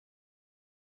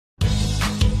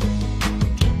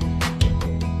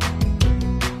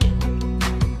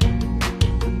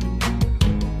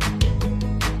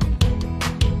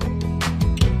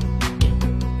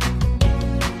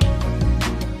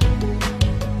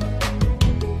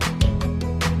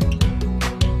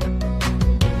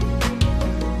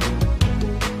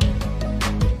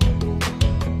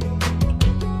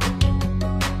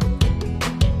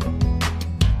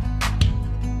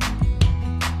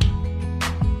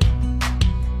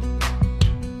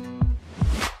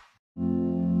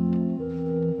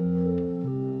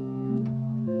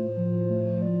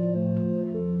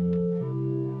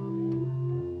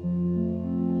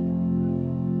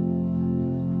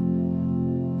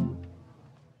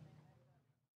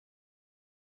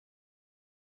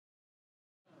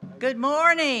Good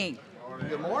morning.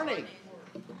 Good morning.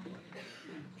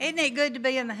 Isn't it good to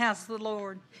be in the house of the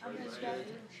Lord?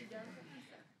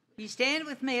 You stand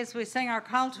with me as we sing our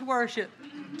call to worship.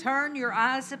 Turn your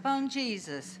eyes upon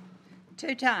Jesus.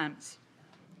 2 times.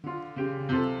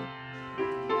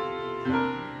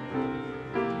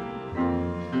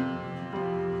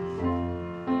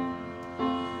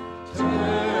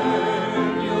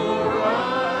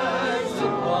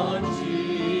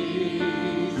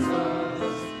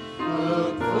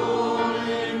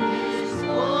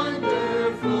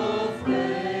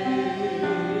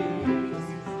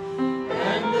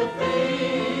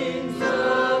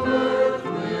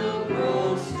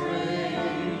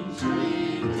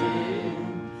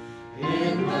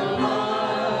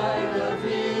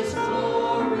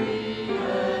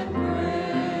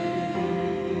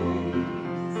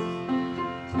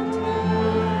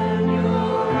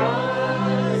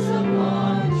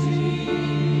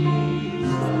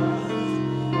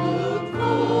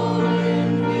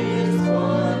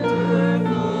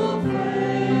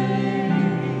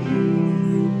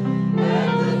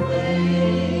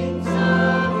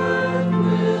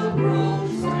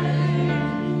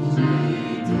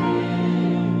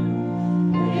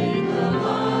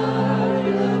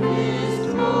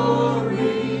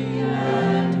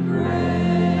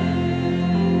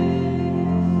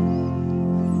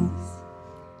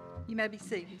 Be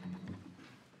seated.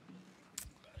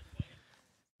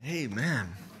 Amen.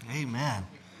 Amen.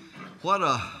 What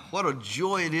a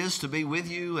joy it is to be with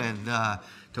you and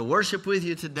to worship with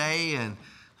you today. And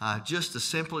just to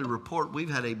simply report, we've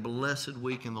had a blessed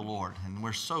week in the Lord, and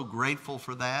we're so grateful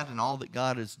for that and all that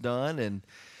God has done.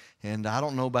 And I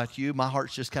don't know about you, my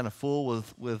heart's just kind of full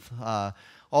with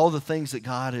all the things that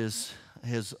God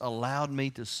has allowed me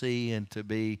to see and to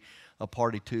be a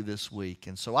party to this week.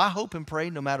 And so I hope and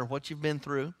pray, no matter what you've been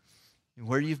through,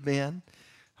 where you've been,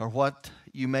 or what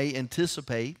you may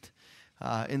anticipate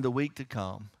in the week to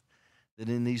come, that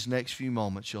in these next few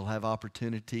moments you'll have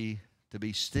opportunity to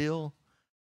be still,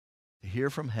 to hear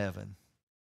from heaven,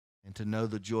 and to know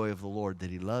the joy of the Lord,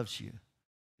 that He loves you,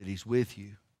 that He's with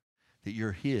you, that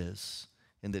you're His,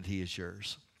 and that He is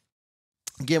yours.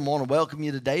 Again, I want to welcome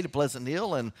you today to Pleasant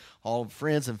Hill and all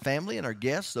friends and family and our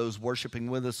guests, those worshiping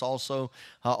with us also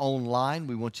online.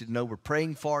 We want you to know we're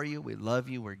praying for you. We love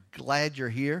you. We're glad you're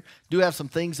here. Do have some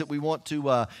things that we want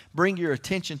to bring your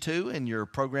attention to in your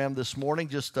program this morning.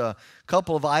 Just a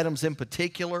couple of items in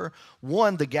particular.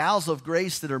 One, the Gals of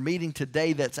Grace that are meeting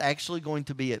today, that's actually going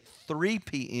to be at 3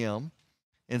 p.m.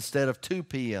 instead of 2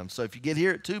 p.m. So if you get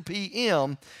here at 2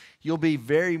 p.m., you'll be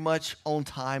very much on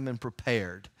time and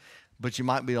prepared. But you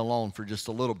might be alone for just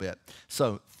a little bit.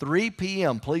 So 3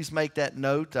 p.m., please make that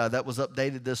note. That was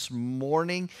updated this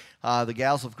morning. The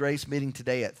Gals of Grace meeting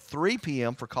today at 3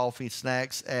 p.m. for coffee and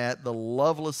snacks at the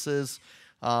Lovelace's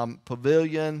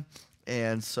Pavilion.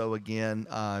 And so again,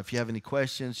 if you have any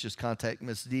questions, just contact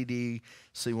Miss Dee Dee,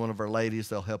 see one of our ladies.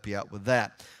 They'll help you out with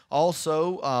that.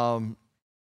 Also,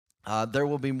 there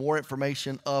will be more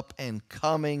information up and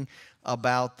coming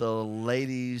about the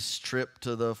ladies' trip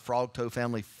to the Frogtoe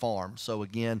Family Farm. So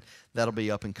again, that'll be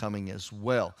up and coming as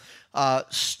well.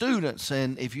 Students,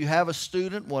 and if you have a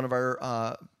student, one of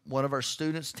our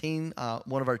students,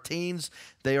 one of our teens,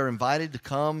 they are invited to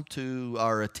come to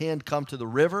the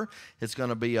river. It's going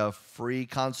to be a free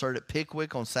concert at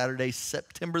Pickwick on Saturday,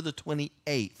 September the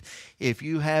 28th. If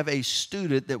you have a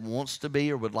student that wants to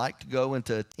be or would like to go and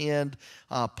to attend,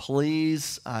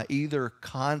 please either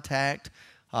contact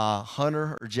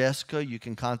Hunter or Jessica. You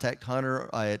can contact Hunter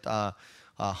at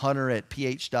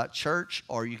ph.church,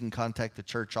 or you can contact the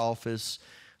church office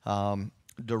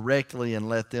directly and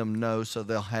let them know, so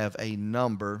they'll have a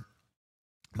number.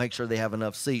 Make sure they have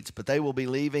enough seats. But they will be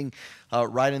leaving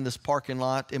right in this parking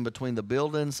lot in between the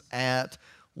buildings at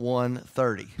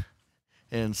 1:30.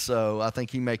 And so I think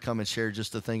he may come and share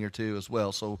just a thing or two as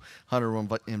well. So Hunter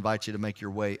will invite you to make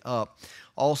your way up.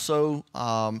 Also,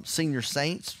 Senior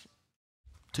Saints,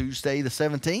 Tuesday the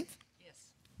 17th. Yes.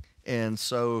 And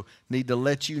so need to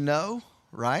let you know,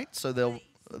 right? So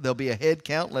there'll be a head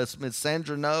count. Let Ms.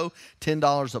 Sandra know,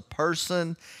 $10 a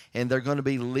person, and they're going to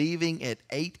be leaving at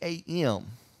 8 a.m.,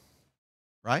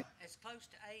 right? As close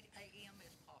to 8 a.m.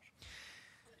 as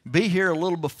possible. Be here a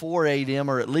little before 8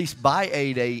 a.m. or at least by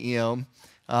 8 a.m.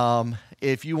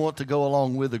 If you want to go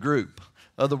along with the group.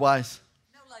 Otherwise,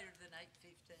 no later than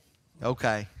 8:15.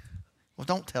 Okay. Well,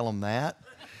 don't tell them that.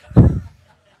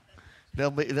 They'll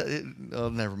be.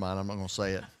 Never mind. I'm not going to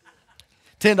say it.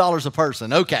 $10 a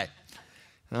person. Okay.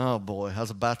 Oh boy, I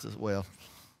was about to. Well,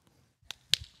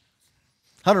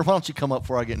 Hunter, why don't you come up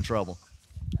before I get in trouble?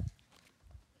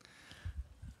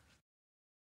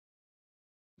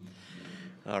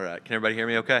 All right. Can everybody hear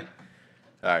me okay?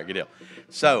 All right, good deal.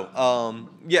 So,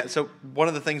 so one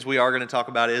of the things we are going to talk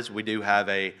about is we do have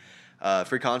a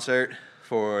free concert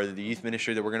for the youth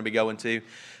ministry that we're going to be going to.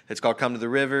 It's called Come to the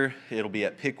River. It'll be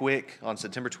at Pickwick on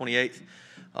September 28th.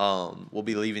 We'll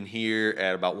be leaving here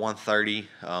at about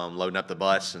 1:30, loading up the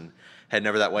bus and heading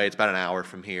over that way. It's about an hour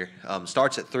from here.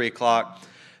 Starts at 3 o'clock.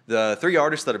 The three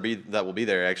artists that will be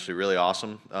there are actually really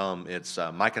awesome. It's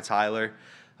Micah Tyler,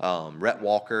 Rhett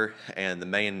Walker, and the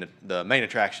main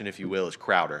attraction, if you will, is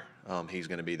Crowder. He's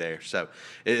going to be there. So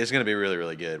it's going to be really,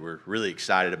 really good. We're really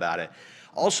excited about it.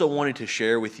 Also wanted to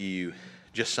share with you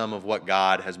just some of what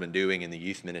God has been doing in the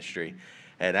youth ministry,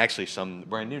 and actually some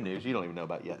brand new news you don't even know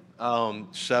about yet.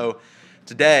 So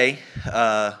today,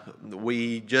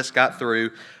 we just got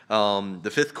through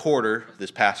the fifth quarter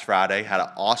this past Friday, had an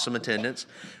awesome attendance.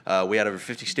 We had over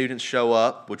 50 students show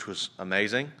up, which was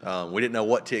amazing. We didn't know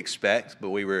what to expect,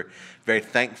 but we were very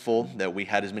thankful that we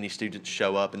had as many students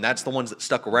show up, and that's the ones that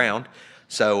stuck around.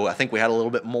 So I think we had a little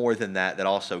bit more than that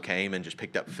also came and just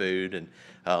picked up food and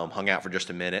hung out for just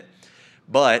a minute.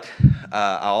 But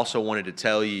I also wanted to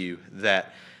tell you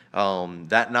that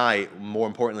that night, more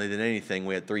importantly than anything,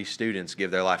 we had 3 students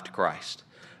give their life to Christ.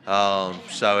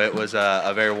 So it was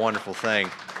a very wonderful thing.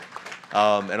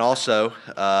 And also,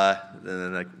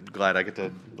 and I'm glad I get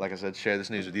to, like I said, share this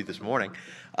news with you this morning.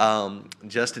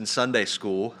 Just in Sunday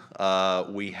school,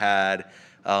 we had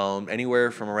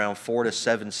anywhere from around 4 to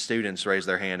 7 students raise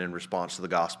their hand in response to the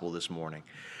gospel this morning.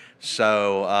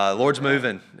 So Lord's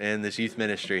moving in this youth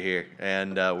ministry here,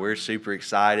 and we're super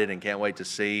excited and can't wait to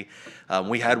see.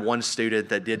 We had one student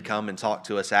that did come and talk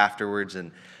to us afterwards,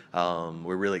 and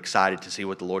we're really excited to see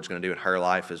what the Lord's going to do in her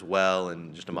life as well,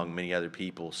 and just among many other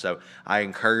people. So I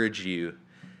encourage you,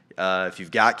 if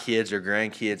you've got kids or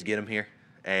grandkids, get them here.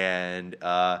 And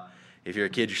if you're a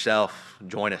kid yourself,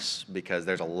 join us, because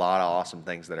there's a lot of awesome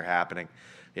things that are happening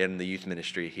in the youth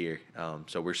ministry here.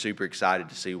 So we're super excited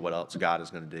to see what else God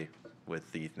is going to do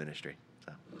with the youth ministry.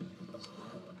 So.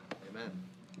 Amen.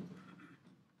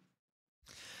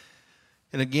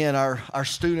 And again, our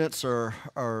students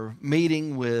are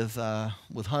meeting with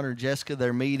Hunter and Jessica.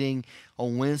 They're meeting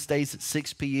on Wednesdays at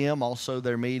 6 p.m. Also,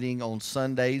 they're meeting on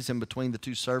Sundays in between the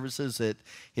 2 services at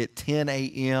 10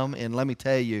 a.m. And let me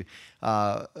tell you,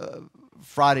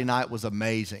 Friday night was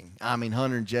amazing. I mean,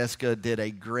 Hunter and Jessica did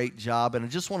a great job. And I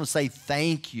just want to say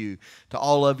thank you to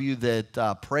all of you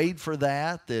that prayed for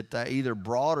that either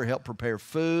brought or helped prepare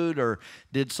food or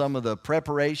did some of the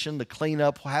preparation, the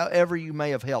cleanup, however you may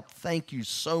have helped. Thank you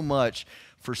so much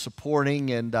for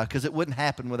supporting, and because it wouldn't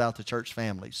happen without the church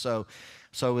family. So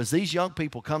as these young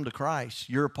people come to Christ,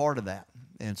 you're a part of that.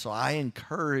 And so I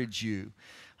encourage you,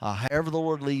 however the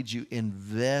Lord leads you,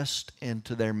 invest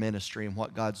into their ministry and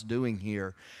what God's doing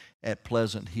here at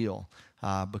Pleasant Hill,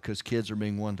 because kids are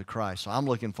being won to Christ. So I'm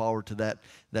looking forward to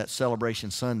that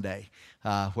celebration Sunday,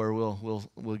 where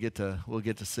we'll get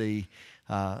to see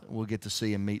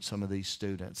and meet some of these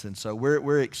students. And so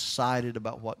we're excited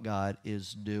about what God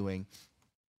is doing.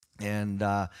 And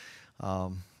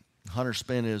Hunter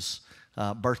spent his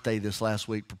birthday this last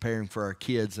week preparing for our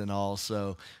kids and all.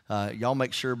 So y'all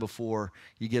make sure before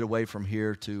you get away from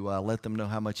here to let them know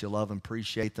how much you love and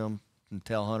appreciate them, and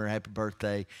tell Hunter happy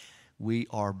birthday. We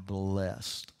are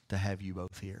blessed to have you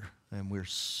both here, and we're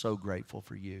so grateful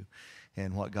for you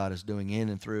and what God is doing in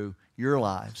and through your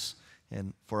lives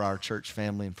and for our church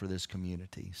family and for this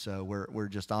community. So we're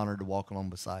just honored to walk along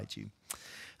beside you.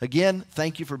 Again,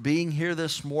 thank you for being here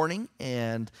this morning,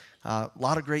 and a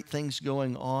lot of great things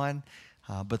going on,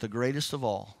 but the greatest of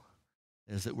all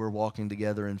is that we're walking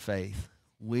together in faith.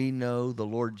 We know the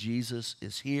Lord Jesus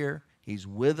is here. He's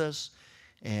with us,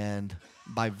 and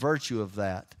by virtue of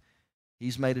that,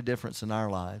 He's made a difference in our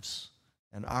lives,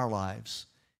 and our lives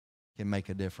can make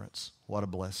a difference. What a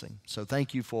blessing. So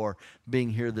thank you for being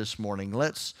here this morning.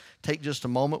 Let's take just a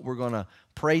moment. We're going to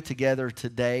pray together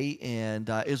today, and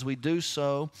as we do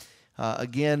so,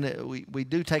 again, we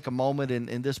do take a moment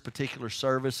in this particular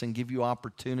service and give you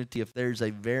opportunity if there's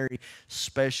a very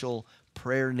special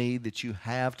prayer need that you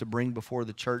have to bring before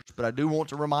the church. But I do want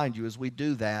to remind you as we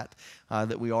do that,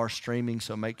 that we are streaming,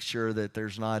 so make sure that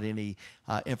there's not any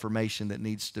information that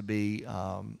needs to be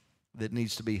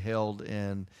held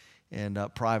in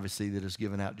privacy that is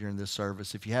given out during this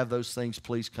service. If you have those things,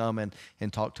 please come and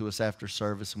talk to us after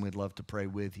service, and we'd love to pray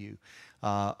with you.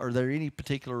 Are there any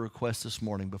particular requests this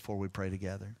morning before we pray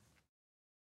together?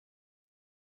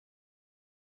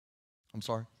 I'm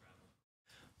sorry?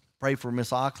 Pray for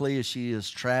Miss Ockley as she is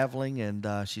traveling,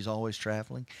 and she's always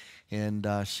traveling. And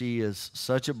she is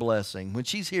such a blessing. When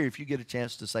she's here, if you get a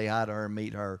chance to say hi to her and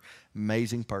meet her,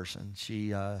 amazing person.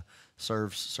 She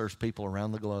serves people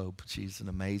around the globe. She's an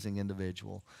amazing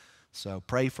individual. So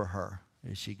pray for her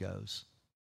as she goes.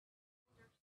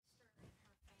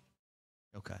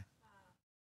 Okay.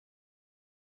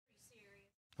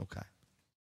 Okay.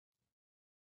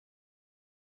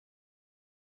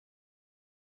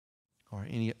 All right.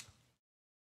 Any?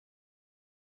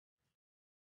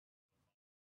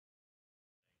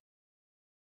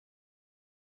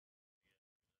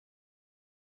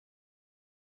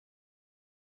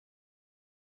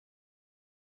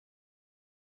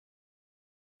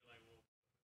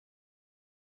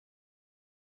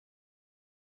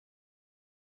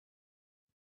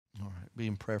 All right. Be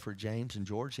in prayer for James and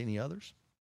George. Any others?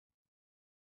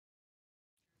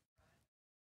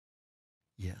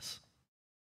 Yes.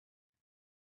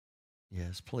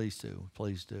 Yes, please do.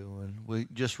 Please do. And we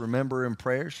just remember in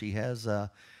prayer, she has a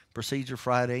procedure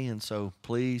Friday. And so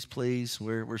please,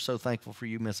 we're so thankful for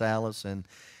you, Miss Alice. And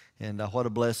what a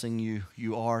blessing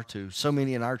you are to so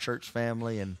many in our church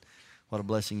family. And what a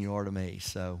blessing you are to me.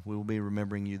 So we will be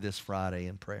remembering you this Friday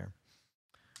in prayer.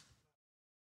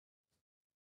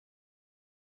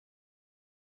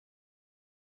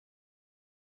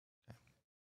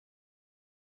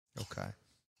 Okay.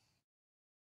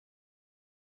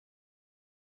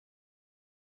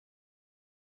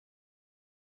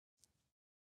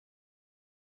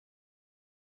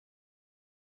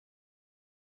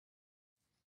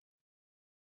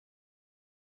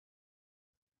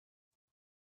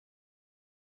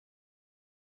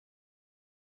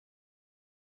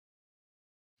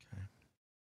 Okay.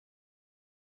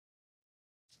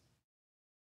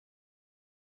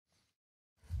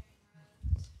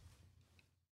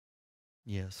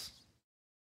 Yes.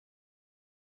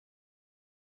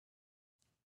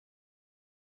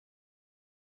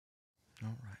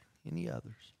 All right. Any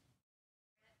others?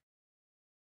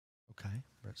 Okay.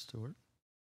 Brett Stewart.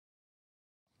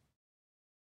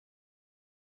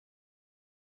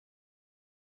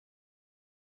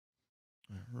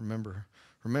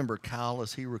 Remember Kyle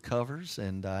as he recovers,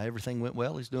 and everything went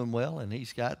well. He's doing well, and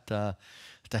he's got to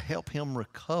help him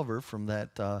recover from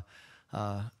that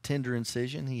tender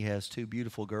incision. He has two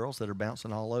beautiful girls that are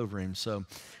bouncing all over him. So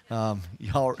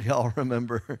y'all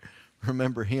remember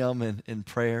him in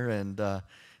prayer, and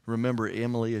remember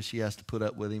Emily as she has to put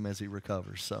up with him as he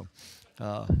recovers. So,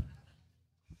 all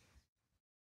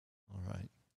right.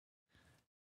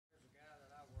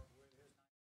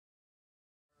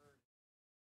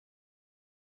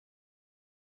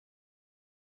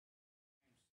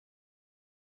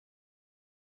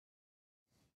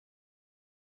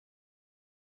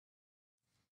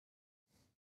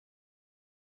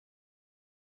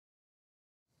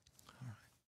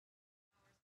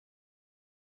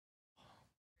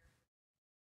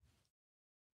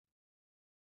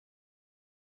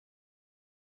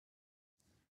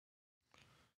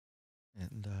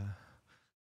 And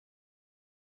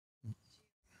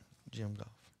Jim Goff.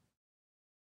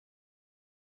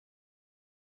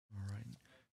 All right.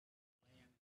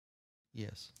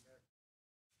 Yes.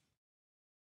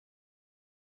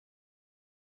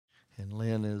 And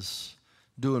Lynn is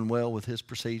doing well with his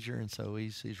procedure, and so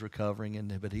he's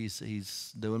recovering, but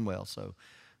he's doing well. So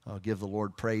I'll give the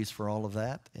Lord praise for all of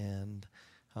that, and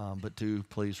but do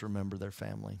please remember their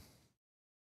family.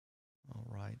 All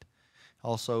right.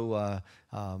 Also,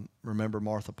 remember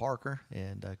Martha Parker,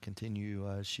 and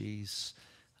continue. She's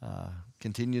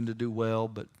continuing to do well,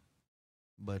 but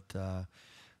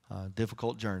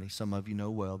difficult journey. Some of you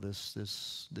know well this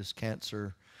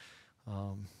cancer.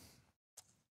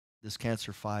 This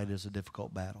cancer fight is a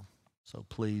difficult battle. So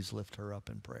please lift her up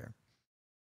in prayer.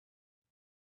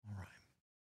 All right.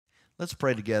 Let's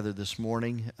pray together this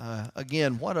morning.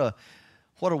 Again, what a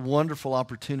wonderful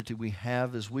opportunity we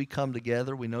have as we come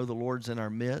together. We know the Lord's in our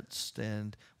midst,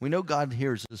 and we know God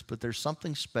hears us, but there's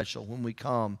something special when we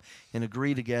come and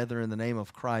agree together in the name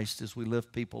of Christ as we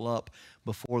lift people up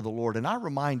before the Lord. And I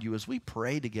remind you, as we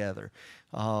pray together,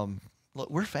 look,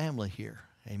 we're family here.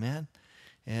 Amen?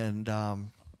 And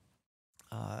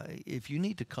if you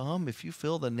need to come, if you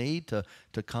feel the need to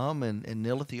come and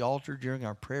kneel at the altar during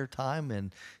our prayer time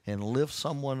and lift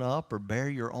someone up or bear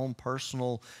your own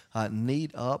personal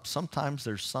need up, sometimes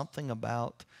there's something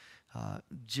about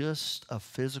just a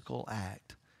physical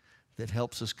act that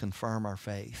helps us confirm our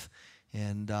faith.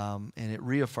 And it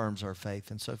reaffirms our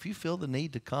faith. And so if you feel the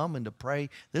need to come and to pray,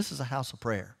 this is a house of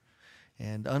prayer.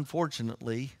 And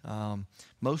unfortunately,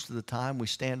 most of the time we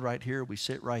stand right here, we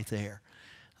sit right there.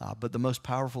 But the most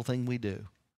powerful thing we do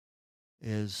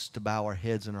is to bow our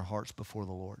heads and our hearts before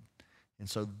the Lord. And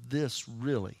so this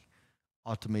really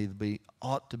ought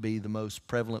to be the most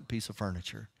prevalent piece of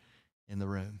furniture in the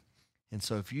room. And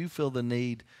so if you feel the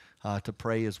need to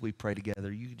pray as we pray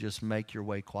together, you just make your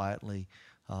way quietly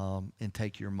and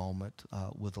take your moment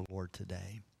with the Lord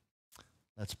today.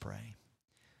 Let's pray.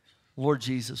 Lord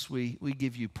Jesus, we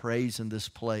give you praise in this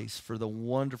place for the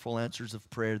wonderful answers of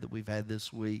prayer that we've had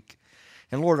this week.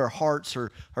 And Lord, our hearts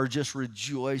are just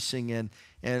rejoicing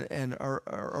and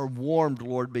are warmed,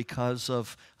 Lord, because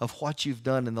of what you've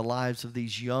done in the lives of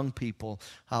these young people.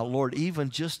 Lord, even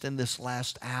just in this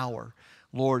last hour,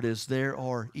 Lord, as there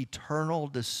are eternal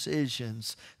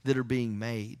decisions that are being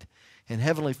made. And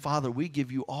Heavenly Father, we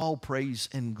give you all praise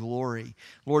and glory.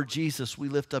 Lord Jesus, we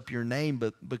lift up your name,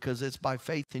 but because it's by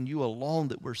faith in you alone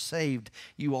that we're saved.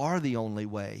 You are the only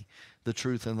way, the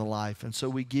truth, and the life. And so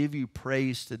we give you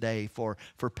praise today for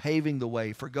paving the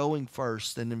way, for going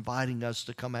first and inviting us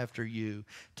to come after you,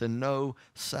 to know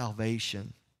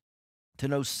salvation, to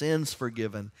know sins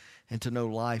forgiven, and to know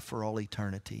life for all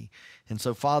eternity. And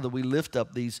so, Father, we lift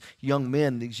up these young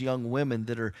men, these young women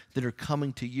that are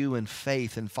coming to you in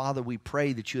faith. And Father, we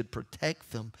pray that you would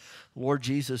protect them. Lord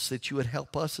Jesus, that you would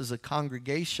help us as a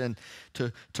congregation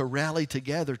to rally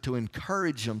together, to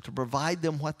encourage them, to provide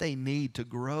them what they need to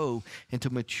grow and to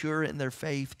mature in their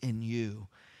faith in you.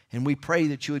 And we pray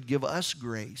that you would give us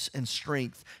grace and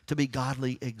strength to be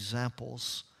godly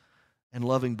examples and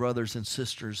loving brothers and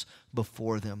sisters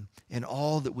before them in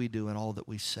all that we do and all that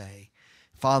we say.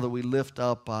 Father, we lift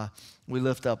up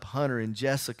Hunter and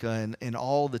Jessica and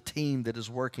all the team that is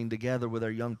working together with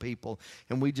our young people.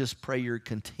 And we just pray your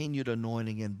continued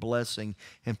anointing and blessing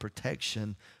and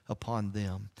protection upon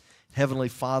them. Heavenly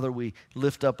Father, we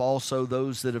lift up also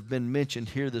those that have been mentioned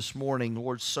here this morning.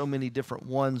 Lord, so many different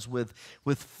ones with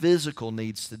physical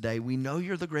needs today. We know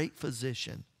you're the great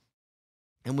physician.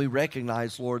 And we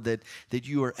recognize, Lord, that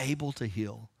you are able to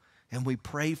heal. And we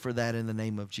pray for that in the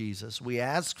name of Jesus. We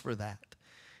ask for that.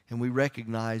 And we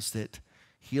recognize that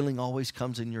healing always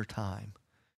comes in your time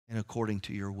and according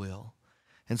to your will.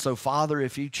 And so, Father,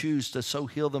 if you choose to so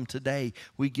heal them today,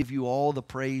 we give you all the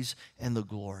praise and the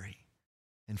glory.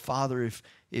 And Father, if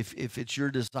it's your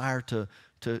desire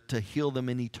to heal them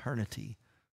in eternity,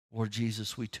 Lord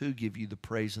Jesus, we too give you the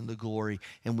praise and the glory.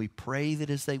 And we pray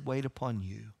that as they wait upon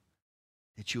you,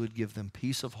 that you would give them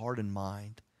peace of heart and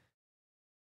mind,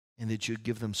 and that you would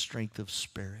give them strength of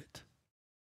spirit.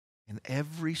 In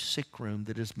every sick room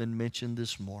that has been mentioned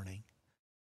this morning,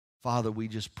 Father, we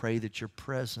just pray that your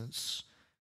presence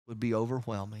would be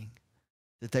overwhelming,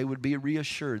 that they would be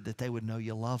reassured, that they would know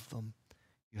you love them,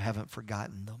 you haven't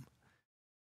forgotten them,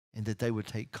 and that they would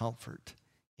take comfort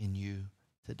in you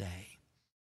today.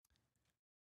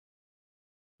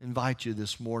 I invite you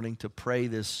this morning to pray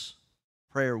this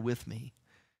prayer with me.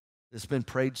 It's been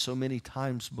prayed so many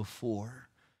times before.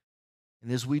 And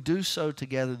as we do so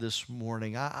together this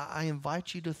morning, I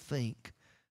invite you to think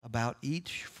about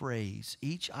each phrase,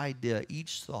 each idea,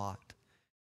 each thought,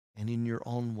 and in your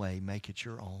own way, make it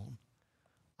your own.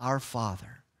 Our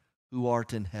Father, who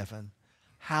art in heaven,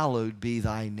 hallowed be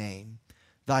thy name.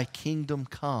 Thy kingdom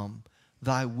come,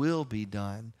 thy will be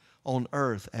done, on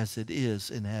earth as it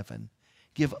is in heaven.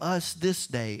 Give us this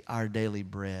day our daily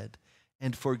bread,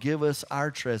 and forgive us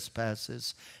our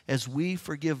trespasses, as we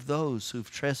forgive those who've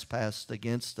trespassed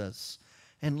against us.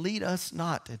 And lead us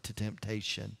not into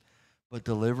temptation, but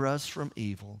deliver us from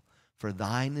evil. For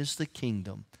thine is the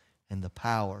kingdom, and the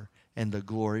power, and the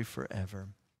glory forever.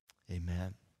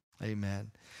 Amen.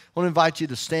 Amen. I want to invite you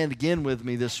to stand again with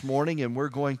me this morning, and we're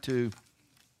going to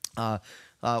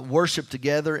worship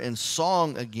together and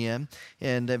song again.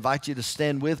 And I invite you to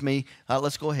stand with me.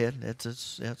 Let's go ahead.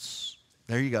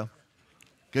 There you go.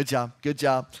 Good job, good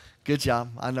job, good job.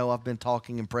 I know I've been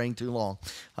talking and praying too long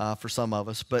for some of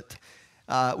us, but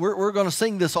we're going to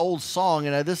sing this old song,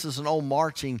 and this is an old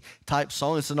marching type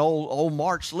song. It's an old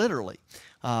march, literally.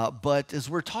 But as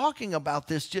we're talking about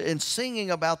this and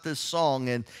singing about this song,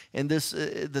 and this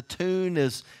the tune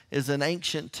is an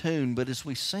ancient tune, but as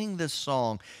we sing this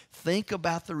song, think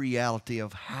about the reality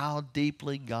of how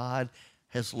deeply God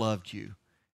has loved you,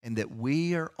 and that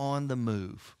we are on the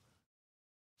move,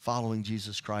 following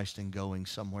Jesus Christ and going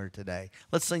somewhere today.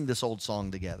 Let's sing this old song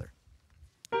together.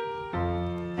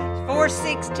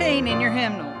 416 in your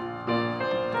hymnal.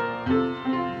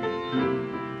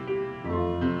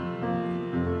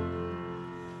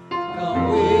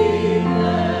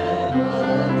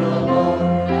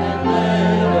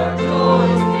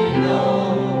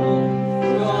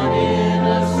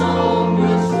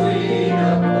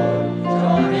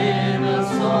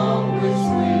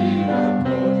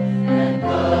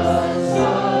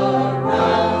 Surround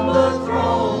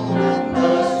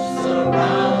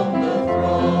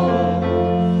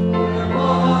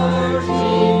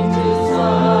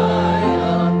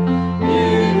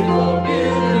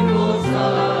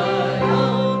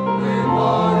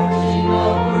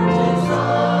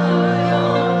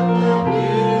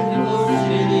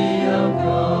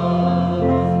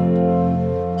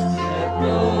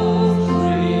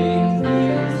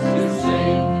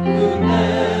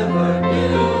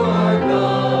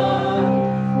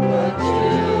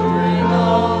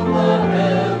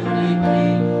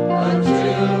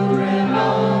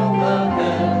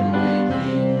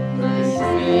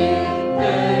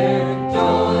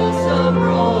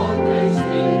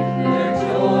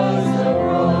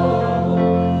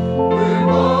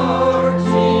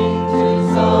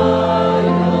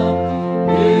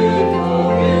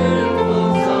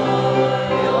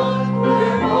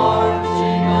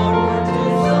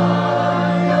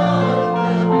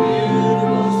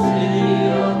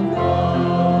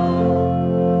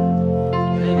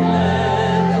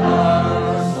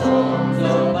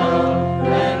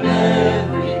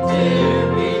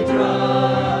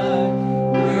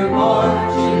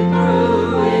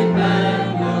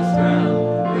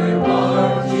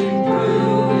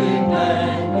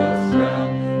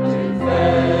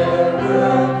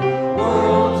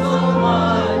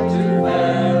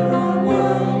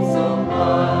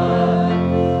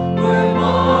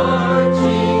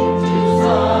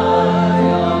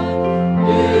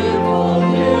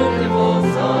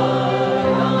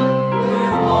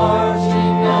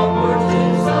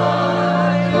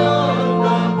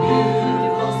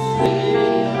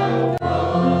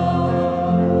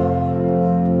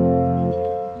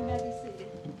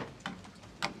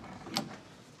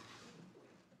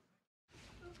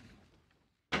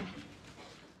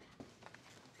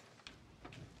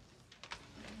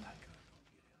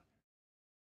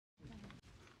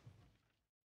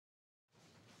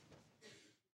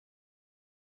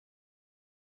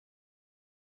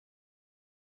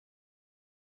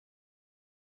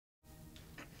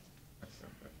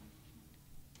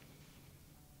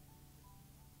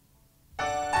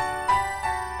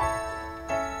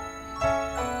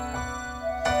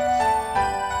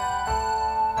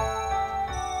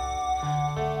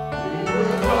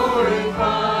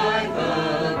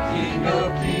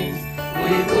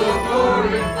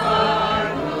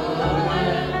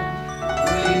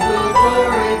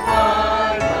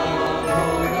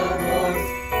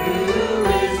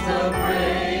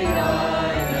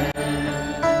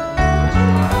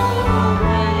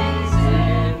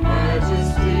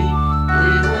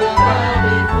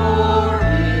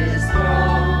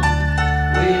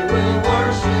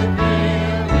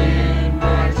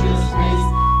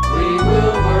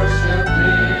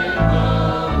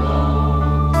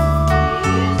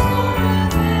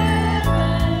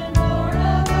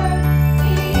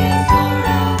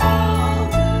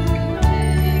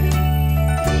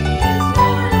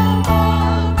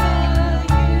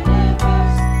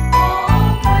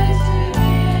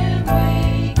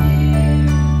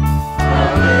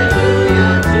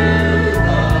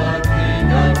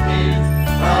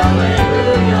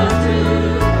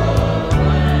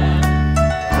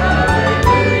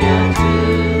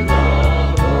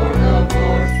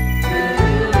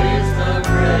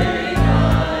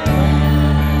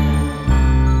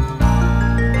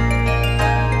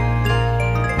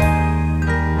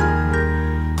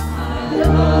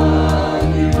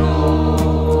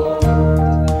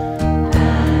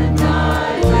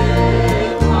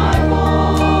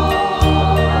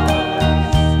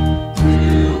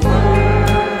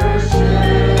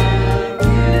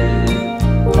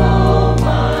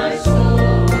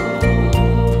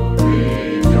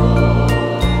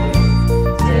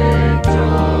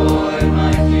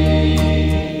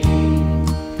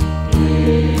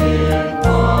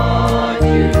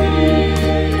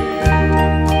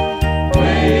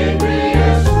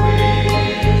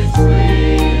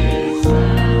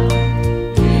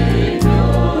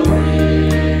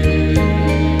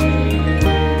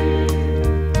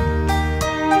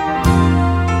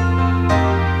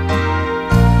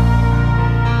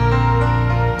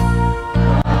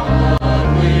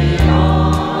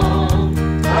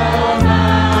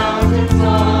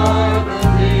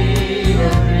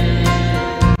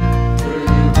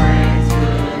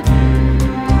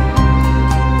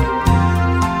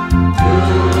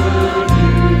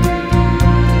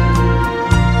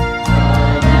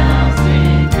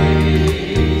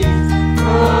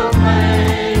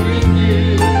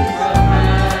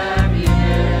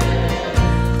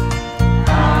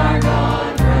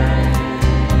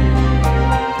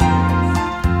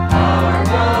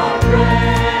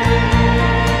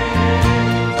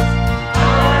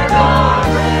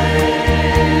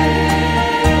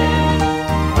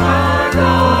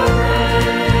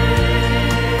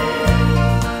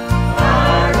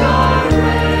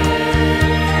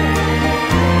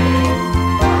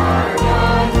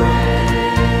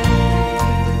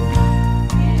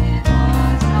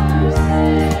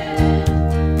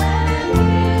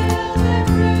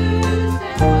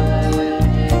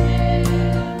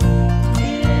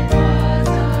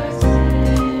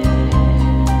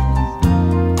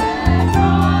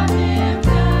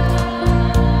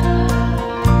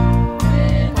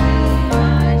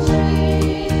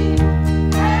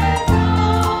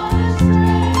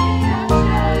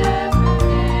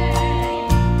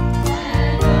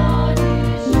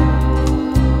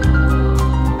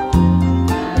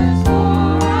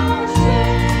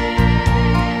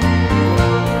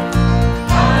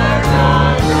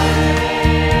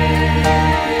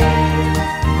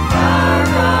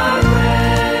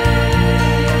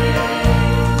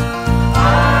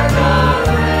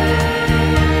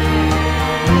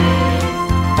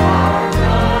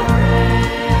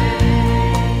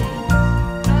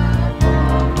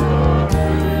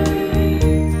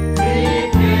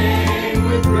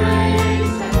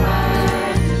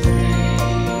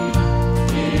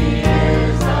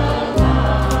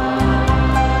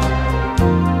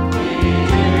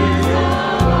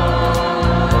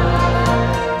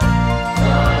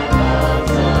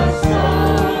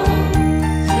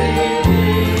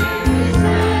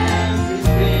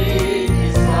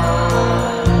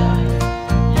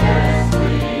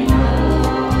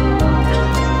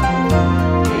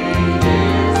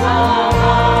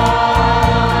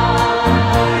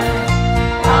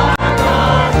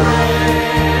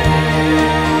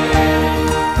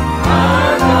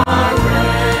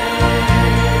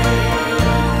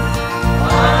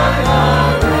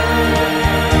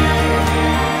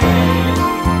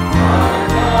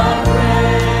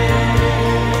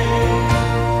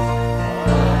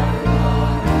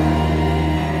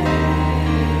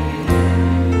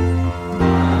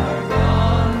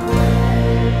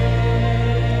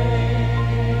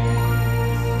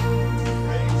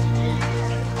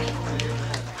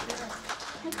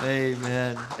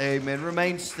Amen.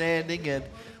 Remain standing, and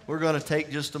we're going to take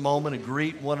just a moment and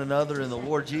greet one another in the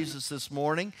Lord Jesus this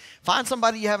morning. Find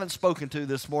somebody you haven't spoken to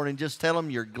this morning. Just tell them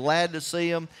you're glad to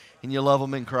see them and you love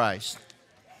them in Christ.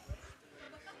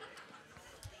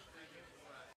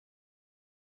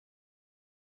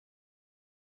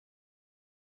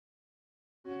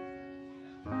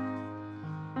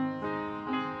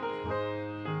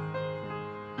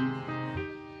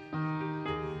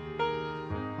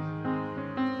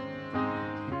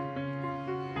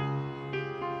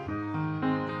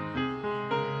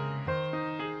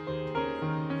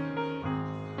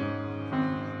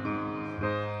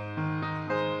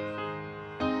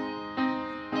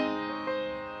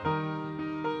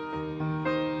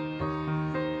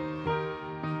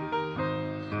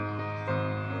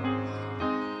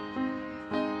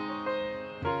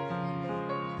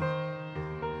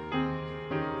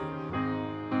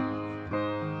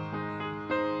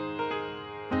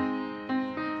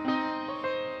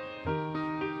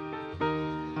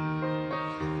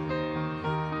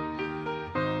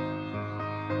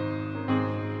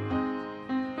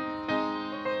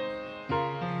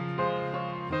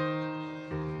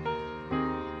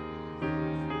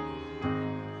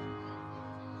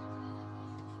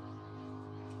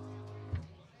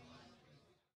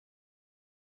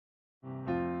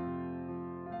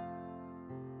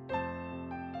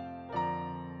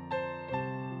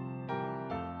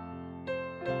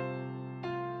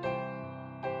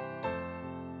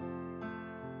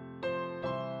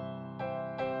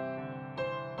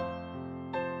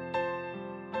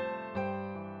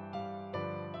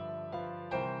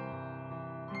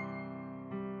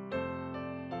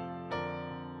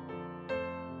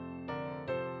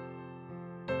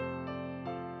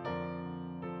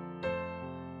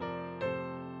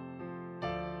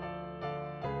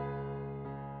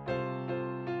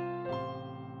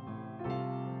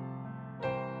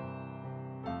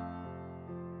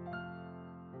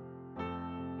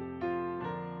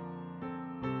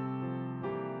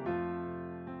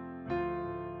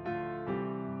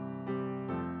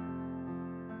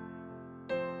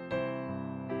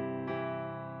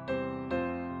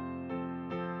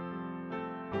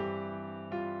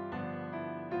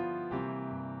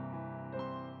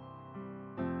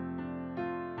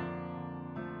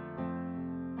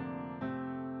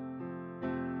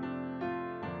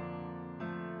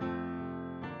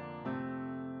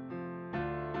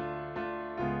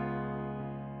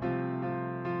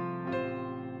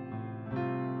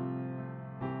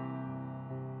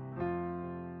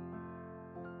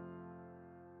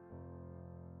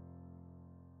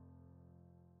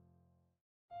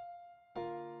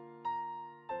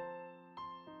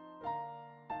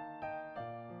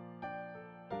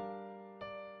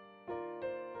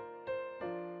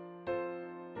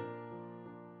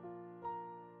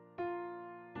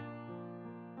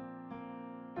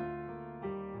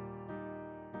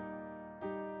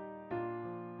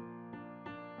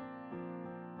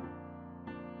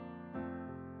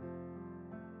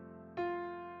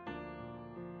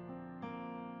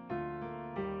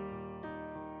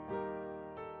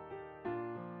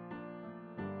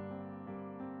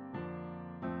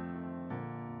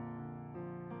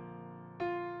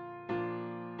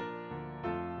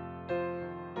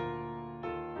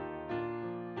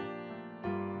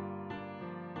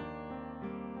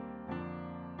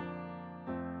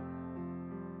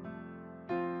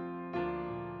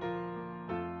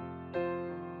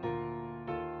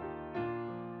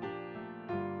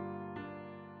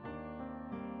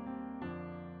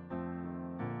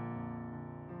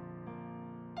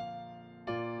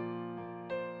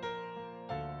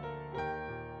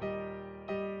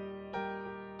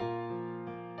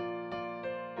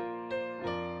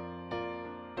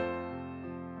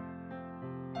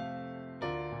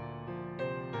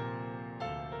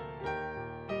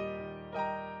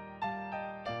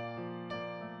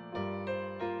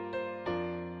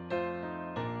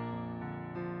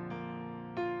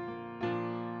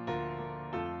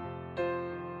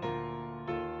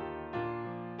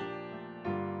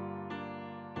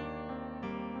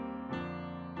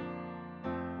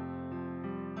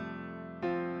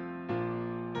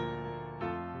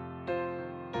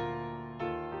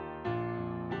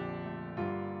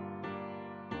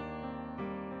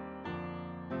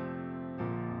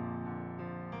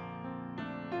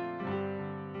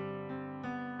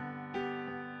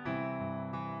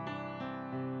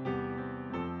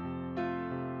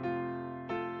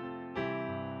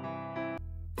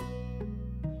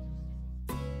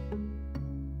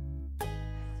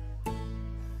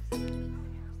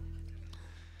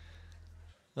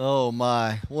 Oh my!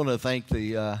 I want to thank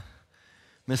the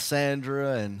Miss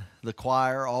Sandra and the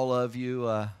choir, all of you.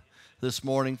 this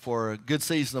morning for a good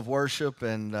season of worship,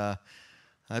 and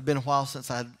it's been a while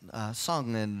since I'd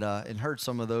sung and heard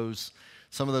some of those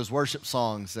worship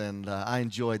songs, and I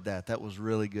enjoyed that. That was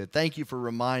really good. Thank you for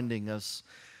reminding us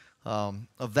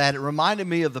of that. It reminded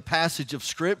me of the passage of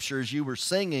Scripture as you were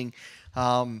singing.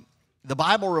 The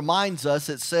Bible reminds us,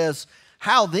 it says,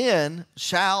 "How then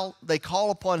shall they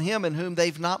call upon him in whom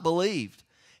they've not believed?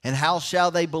 And how shall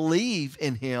they believe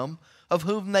in him of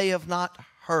whom they have not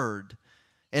heard?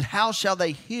 And how shall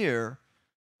they hear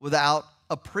without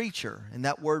a preacher?" And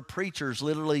that word preacher is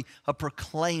literally a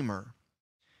proclaimer.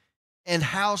 "And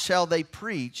how shall they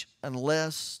preach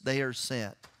unless they are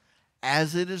sent?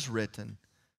 As it is written,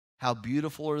 how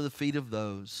beautiful are the feet of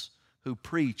those who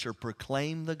preach or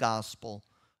proclaim the gospel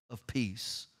of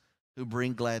peace, who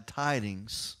bring glad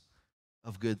tidings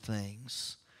of good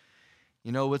things."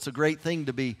 You know, it's a great thing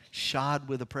to be shod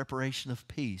with the preparation of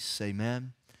peace,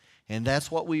 amen? And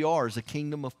that's what we are, as a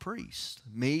kingdom of priests.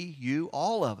 Me, you,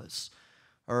 all of us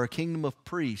are a kingdom of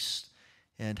priests.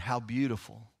 And how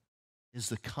beautiful is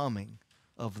the coming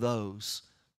of those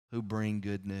who bring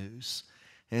good news.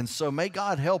 And so may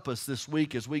God help us this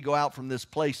week as we go out from this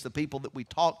place, the people that we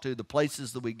talk to, the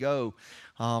places that we go,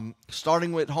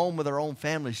 starting at home with our own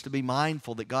families, to be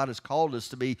mindful that God has called us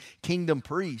to be kingdom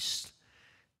priests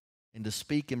and to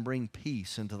speak and bring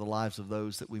peace into the lives of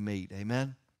those that we meet.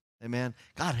 Amen? Amen.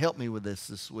 God, help me with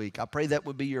this week. I pray that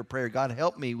would be your prayer. God,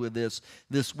 help me with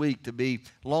this week, to be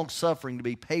long-suffering, to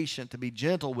be patient, to be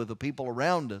gentle with the people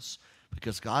around us,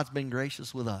 because God's been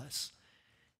gracious with us.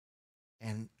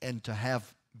 And to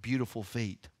have beautiful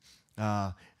feet.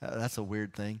 That's a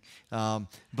weird thing.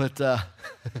 But to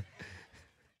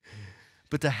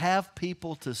have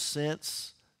people to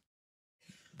sense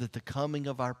that the coming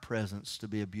of our presence to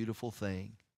be a beautiful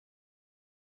thing,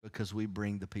 because we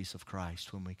bring the peace of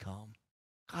Christ when we come.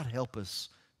 God, help us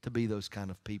to be those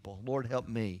kind of people. Lord, help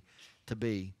me to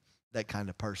be that kind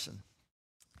of person.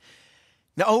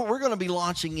 Now, we're going to be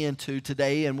launching into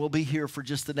today, and we'll be here for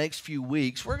just the next few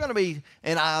weeks. We're going to be,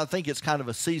 and I think it's kind of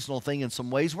a seasonal thing in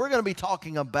some ways, we're going to be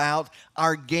talking about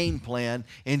our game plan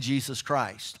in Jesus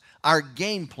Christ. Our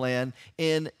game plan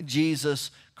in Jesus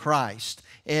Christ.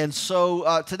 And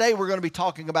so today we're going to be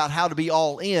talking about how to be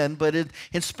all in. But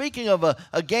in speaking of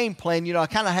a game plan, you know, I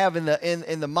kind of have in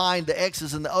the mind the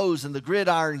X's and the O's, and the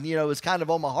gridiron, you know, is kind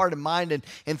of on my heart and mind,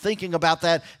 and thinking about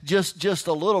that just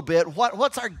a little bit.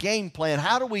 What's our game plan?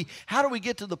 How do we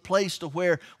get to the place to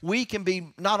where we can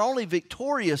be not only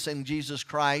victorious in Jesus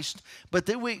Christ, but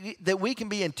that we can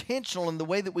be intentional in the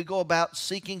way that we go about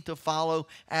seeking to follow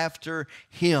after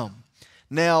Him?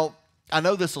 Now, I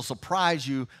know this will surprise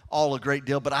you all a great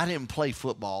deal, but I didn't play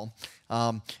football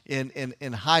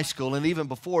in high school, and even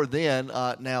before then.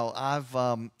 Now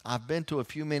I've been to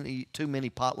too many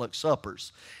potluck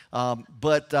suppers,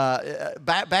 but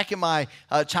back in my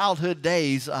childhood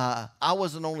days, I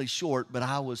wasn't only short, but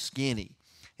I was skinny.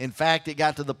 In fact, it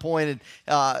got to the point,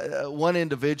 one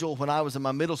individual, when I was in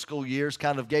my middle school years,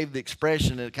 kind of gave the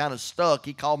expression, and it kind of stuck.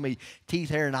 He called me teeth,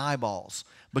 hair, and eyeballs,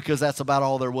 because that's about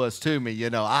all there was to me.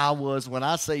 You know, when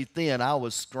I say thin, I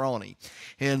was scrawny.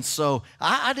 And so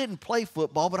I didn't play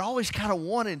football, but I always kind of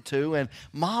wanted to, and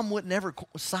Mom would never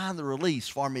sign the release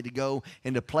for me to go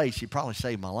into play. She probably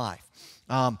saved my life.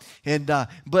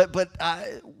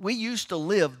 We used to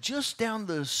live just down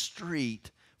the street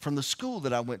from the school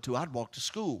that I went to. I'd walk to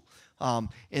school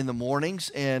in the mornings,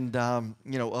 and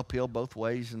uphill both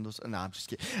ways. And no, I'm just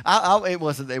kidding.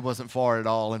 It wasn't far at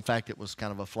all. In fact, it was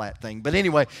kind of a flat thing. But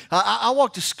anyway, I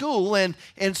walked to school, and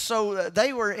so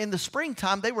they were in the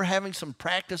springtime. They were having some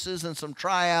practices and some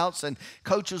tryouts, and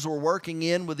coaches were working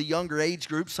in with the younger age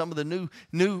group, some of the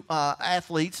new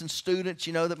athletes and students,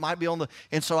 you know, that might be on the.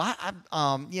 And so I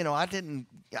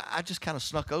just kind of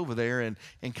snuck over there and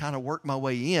kind of worked my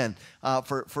way in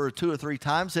for 2 or 3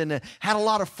 times, and had a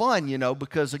lot of fun, you know,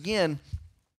 because again,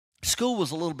 school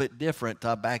was a little bit different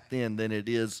back then than it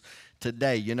is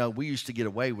today. You know, we used to get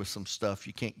away with some stuff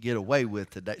you can't get away with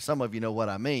today. Some of you know what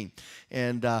I mean.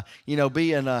 And,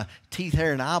 being teeth,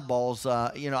 hair, and eyeballs,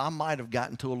 I might have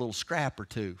gotten to a little scrap or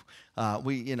two.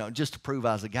 Just to prove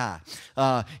I was a guy.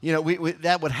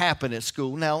 That would happen at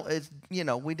school. Now,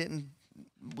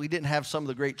 we didn't have some of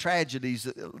the great tragedies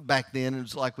back then. It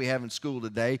was like we have in school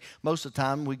today. Most of the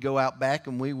time, we'd go out back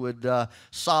and we would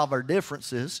solve our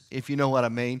differences, if you know what I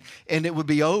mean, and it would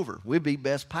be over. We'd be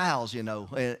best pals, you know,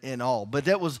 and all. But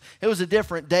it was a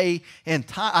different day and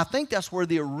time. I think that's where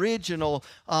the original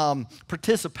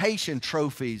participation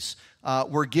trophies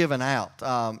were given out.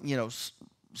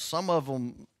 Some of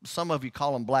them some of you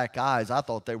call them black eyes. I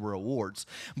thought they were awards.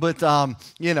 But,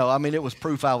 it was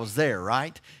proof I was there,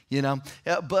 right?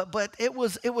 But it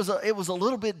was a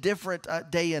little bit different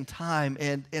day and time.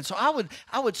 And so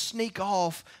I would sneak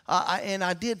off, and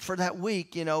I did for that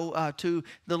week, to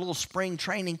the little spring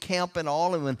training camp and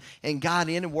all, and got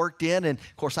in and worked in. And,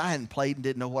 of course, I hadn't played and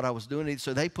didn't know what I was doing.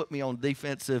 So they put me on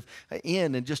defensive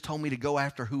end and just told me to go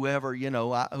after whoever,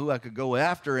 who I could go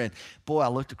after. And, boy, I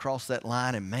looked across that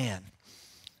line, and, man,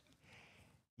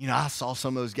 I saw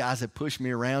some of those guys that pushed me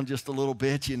around just a little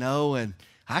bit, and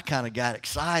I kind of got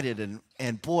excited.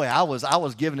 And boy, I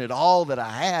was giving it all that I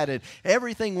had. And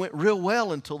everything went real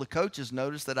well until the coaches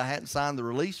noticed that I hadn't signed the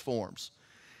release forms.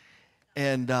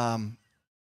 And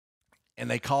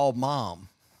they called Mom.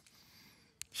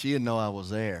 She didn't know I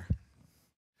was there.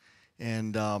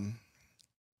 And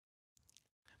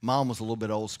Mom was a little bit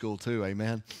old school too,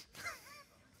 amen?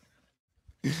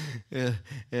 Yeah,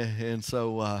 and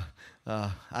so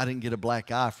I didn't get a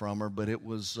black eye from her, but it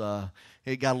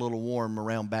got a little warm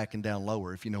around back and down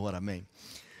lower, if you know what I mean.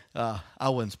 I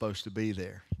wasn't supposed to be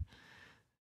there.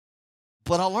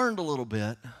 But I learned a little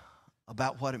bit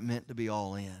about what it meant to be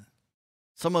all in.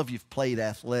 Some of you have played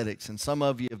athletics, and some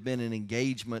of you have been in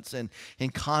engagements and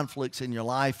in conflicts in your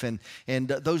life. And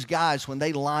those guys, when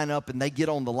they line up and they get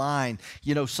on the line,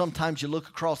 sometimes you look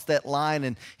across that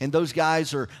line, and those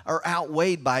guys are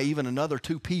outweighed by even another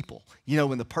two people,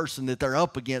 and the person that they're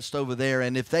up against over there.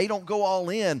 And if they don't go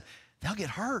all in, they'll get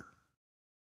hurt,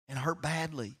 and hurt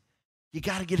badly. You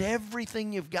got to get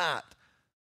everything you've got,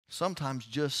 sometimes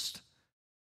just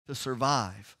to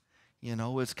survive.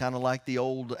 It's kind of like the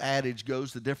old adage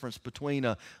goes, the difference between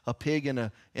a pig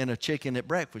and a chicken at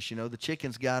breakfast. The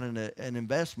chicken's got an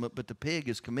investment, but the pig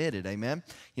is committed, amen?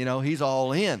 He's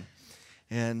all in.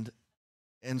 And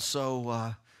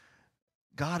so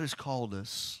God has called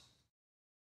us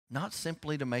not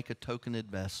simply to make a token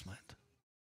investment,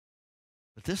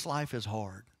 but this life is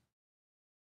hard.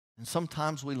 And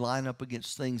sometimes we line up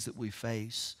against things that we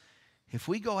face. If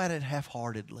we go at it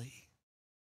half-heartedly,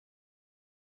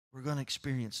 we're going to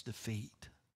experience defeat.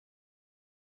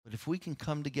 But if we can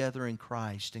come together in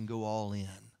Christ and go all in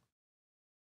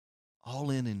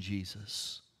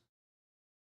Jesus,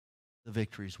 the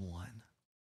victory's won.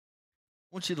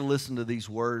 I want you to listen to these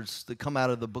words that come out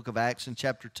of the book of Acts in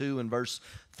chapter 2 and verse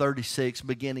 36,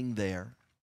 beginning there.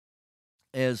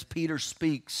 As Peter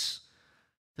speaks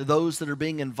to those that are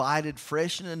being invited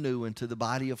fresh and anew into the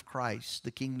body of Christ,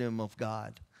 the kingdom of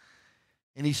God.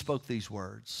 And he spoke these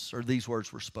words, or these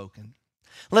words were spoken.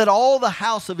 Let all the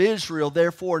house of Israel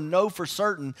therefore know for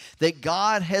certain that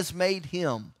God has made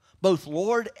him both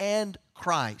Lord and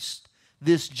Christ,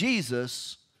 this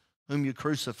Jesus whom you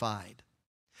crucified.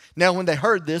 Now when they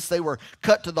heard this, they were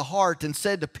cut to the heart and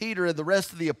said to Peter and the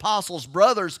rest of the apostles,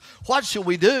 brothers, what shall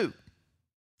we do?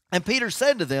 And Peter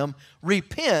said to them,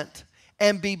 repent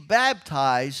and be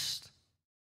baptized,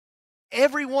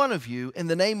 every one of you, in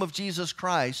the name of Jesus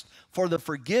Christ, for the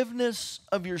forgiveness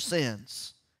of your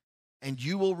sins, and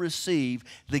you will receive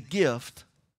the gift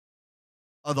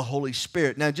of the Holy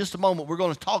Spirit. Now, in just a moment, we're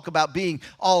going to talk about being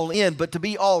all in, but to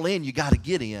be all in, you got to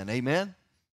get in. Amen?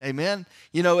 Amen.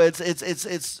 There's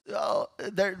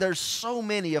so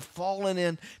many have fallen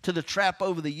into the trap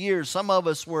over the years. Some of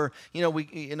us were,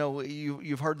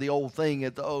 you've heard the old thing,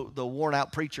 the worn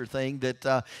out preacher thing that,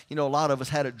 a lot of us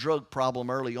had a drug problem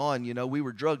early on. We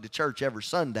were drugged to church every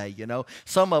Sunday.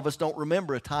 Some of us don't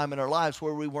remember a time in our lives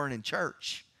where we weren't in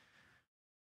church.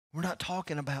 We're not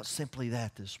talking about simply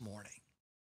that this morning.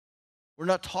 We're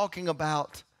not talking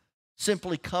about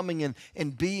simply coming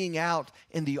and being out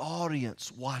in the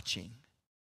audience watching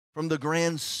from the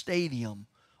grand stadium,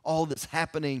 all that's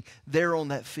happening there on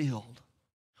that field.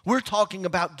 We're talking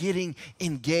about getting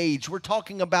engaged. We're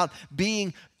talking about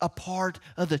being a part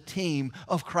of the team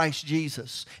of Christ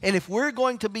Jesus. And if we're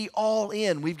going to be all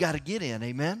in, we've got to get in,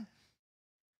 amen?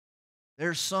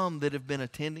 There's some that have been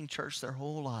attending church their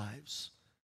whole lives,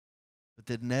 but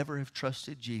that never have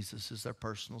trusted Jesus as their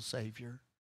personal Savior.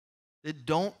 That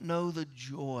don't know the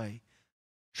joy,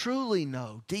 truly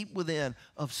know deep within,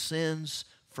 of sins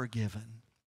forgiven.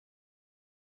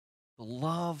 The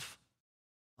love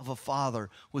of a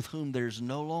Father with whom there's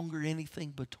no longer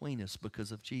anything between us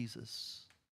because of Jesus.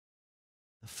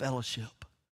 The fellowship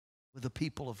with the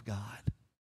people of God.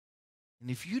 And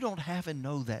if you don't have and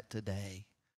know that today,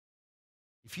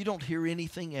 if you don't hear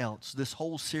anything else this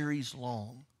whole series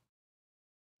long,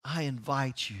 I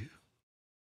invite you.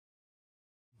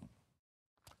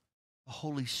 The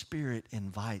Holy Spirit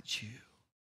invites you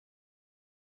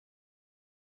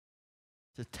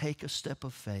to take a step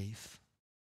of faith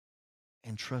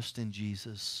and trust in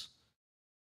Jesus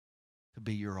to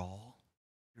be your all,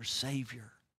 your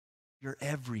Savior, your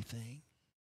everything,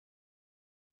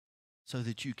 so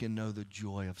that you can know the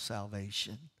joy of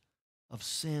salvation, of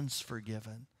sins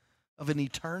forgiven, of an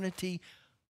eternity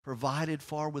provided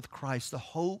for with Christ, the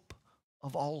hope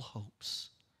of all hopes.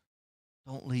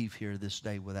 Don't leave here this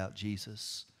day without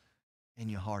Jesus in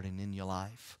your heart and in your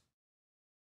life.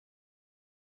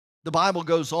 The Bible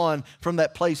goes on from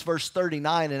that place, verse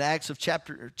 39 in Acts of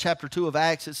chapter 2 of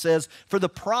Acts. It says, "For the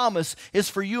promise is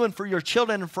for you and for your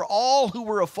children and for all who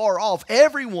were afar off,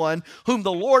 everyone whom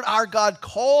the Lord our God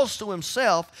calls to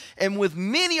himself." And with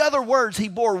many other words he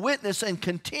bore witness and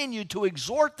continued to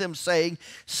exhort them, saying,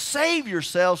 "Save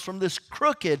yourselves from this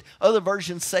crooked," other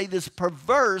versions say this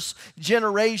perverse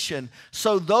generation.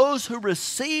 So those who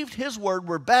received his word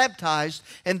were baptized,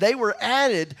 and they were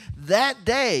added that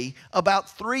day about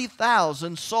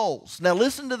 3,000 souls. Now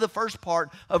listen to the first part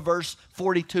of verse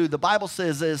 42. The Bible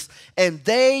says this, "And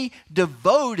they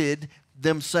devoted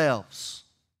themselves."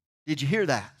 Did you hear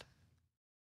that?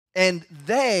 And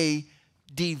they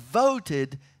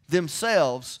devoted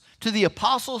themselves to the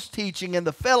apostles' teaching and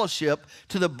the fellowship,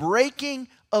 to the breaking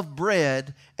of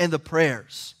bread and the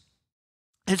prayers.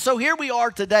 And so here we are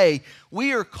today.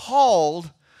 We are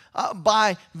called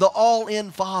by the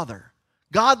all-in Father.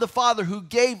 God the Father, who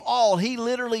gave all. He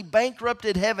literally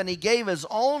bankrupted heaven. He gave his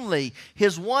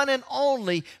one and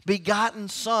only begotten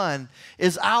Son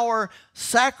is our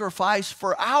sacrifice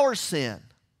for our sin,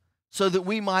 so that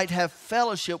we might have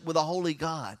fellowship with a holy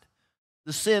God,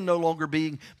 the sin no longer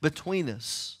being between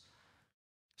us.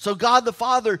 So God the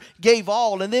Father gave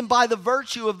all, and then by the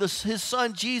virtue of his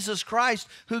Son Jesus Christ,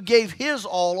 who gave his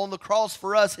all on the cross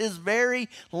for us, his very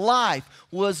life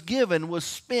was given, was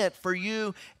spent for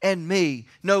you and me.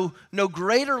 No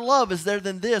greater love is there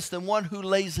than this, than one who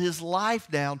lays his life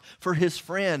down for his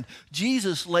friend.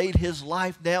 Jesus laid his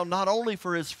life down not only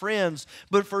for his friends,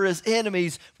 but for his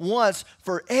enemies, once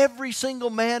for every single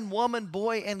man, woman,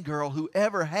 boy, and girl who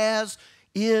ever has,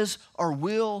 is, or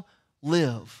will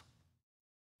live.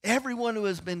 Everyone who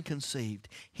has been conceived,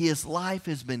 his life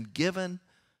has been given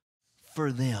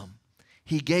for them.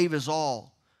 He gave his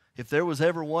all. If there was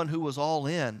ever one who was all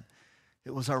in,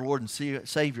 it was our Lord and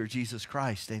Savior, Jesus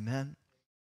Christ. Amen.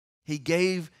 He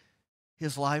gave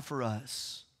his life for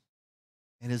us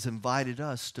and has invited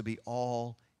us to be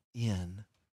all in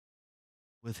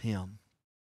with him.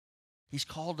 He's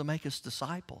called to make us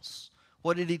disciples.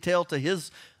 What did he tell to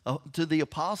the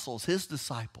apostles, his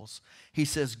disciples? He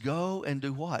says, "Go and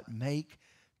do what? Make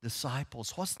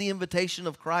disciples." What's the invitation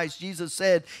of Christ? Jesus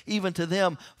said even to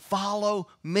them, "Follow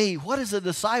me." What is a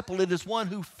disciple? It is one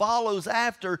who follows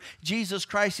after Jesus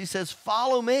Christ. He says,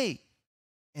 "Follow me,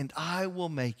 and I will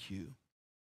make you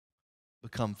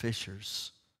become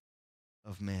fishers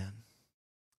of men."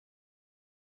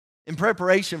 In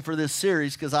preparation for this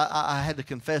series, because I had to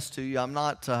confess to you,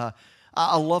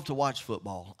 I love to watch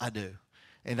football. I do.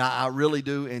 And I really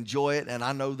do enjoy it. And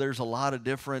I know there's a lot of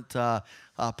different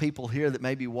people here that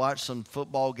maybe watch some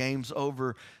football games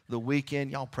over the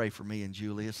weekend. Y'all pray for me and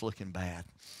Julie. It's looking bad.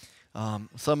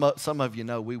 Some of you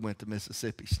know we went to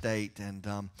Mississippi State,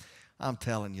 and I'm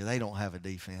telling you, they don't have a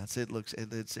defense. It looks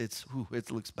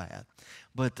bad.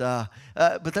 But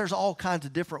there's all kinds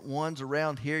of different ones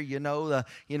around here.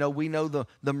 We know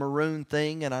the maroon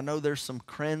thing, and I know there's some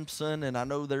crimson, and I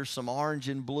know there's some orange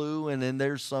and blue, and then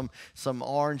there's some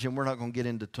orange, and we're not going to get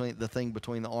into the thing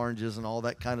between the oranges and all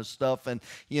that kind of stuff. And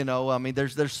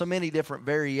there's so many different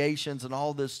variations and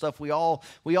all this stuff. We all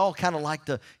kind of like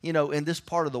to, in this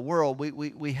part of the world,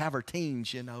 we have our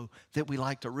teams, that we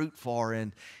like to root for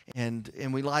and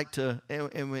we like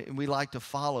to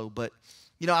follow. But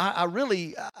I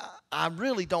really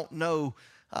don't know,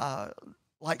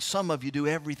 like some of you do,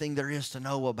 everything there is to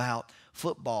know about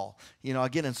football. I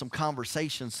get in some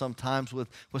conversations sometimes with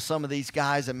some of these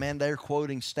guys, and man, they're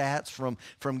quoting stats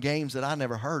from games that I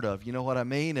never heard of. You know what I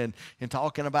mean? And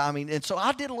talking about, and so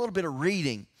I did a little bit of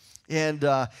reading. And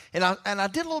I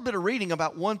did a little bit of reading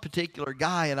about one particular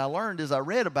guy, and I learned as I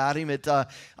read about him,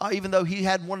 even though he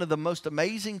had one of the most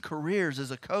amazing careers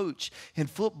as a coach in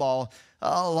football,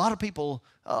 a lot of people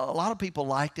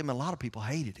liked him, and a lot of people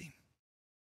hated him.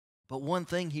 But one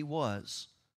thing he was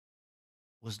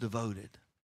devoted.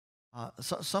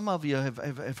 Some of you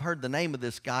have heard the name of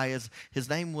this guy. His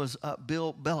name was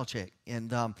Bill Belichick,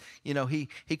 and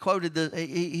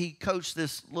he coached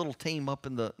this little team up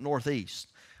in the Northeast.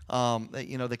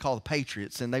 They call the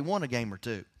Patriots, and they won a game or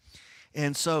two.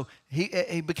 And so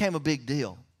he became a big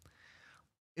deal.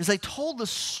 As they told the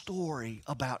story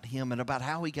about him and about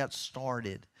how he got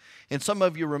started, And some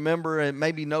of you remember and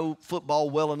maybe know football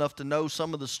well enough to know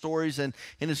some of the stories in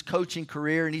his coaching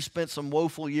career. And he spent some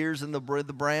woeful years in the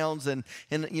Browns and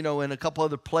in a couple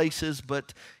other places.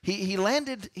 But he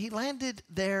landed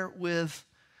there with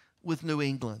New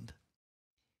England.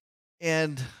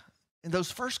 And in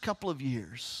those first couple of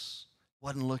years,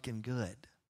 wasn't looking good.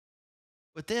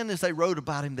 But then as they wrote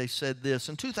about him, they said this.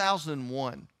 In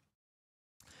 2001,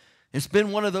 it's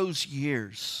been one of those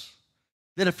years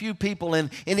that a few people in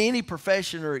any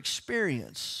profession or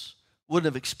experience wouldn't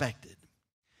have expected.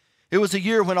 It was a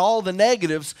year when all the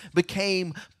negatives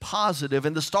became positive.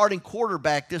 And the starting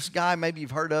quarterback, this guy, maybe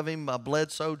you've heard of him,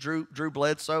 Bledsoe, Drew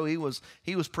Bledsoe, he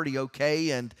was pretty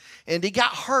okay. And he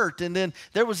got hurt. And then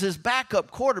there was his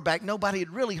backup quarterback nobody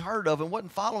had really heard of and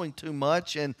wasn't following too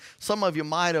much. And some of you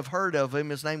might have heard of him.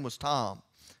 His name was Tom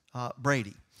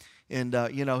Brady. And,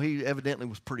 he evidently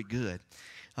was pretty good.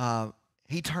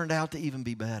 He turned out to even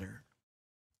be better.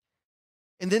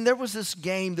 And then there was this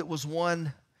game that was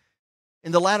won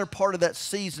in the latter part of that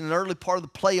season, the early part of the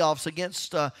playoffs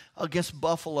against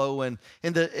Buffalo, and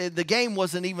the game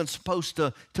wasn't even supposed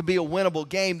to be a winnable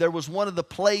game. There was one of the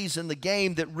plays in the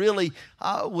game that really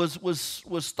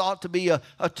was thought to be a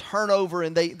turnover,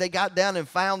 and they got down and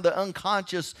found the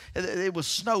unconscious. It was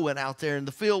snowing out there, and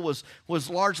the field was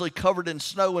largely covered in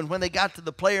snow. And when they got to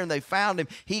the player and they found him,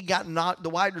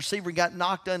 the wide receiver got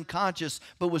knocked unconscious,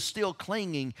 but was still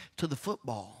clinging to the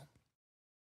football,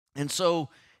 and so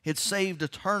it saved a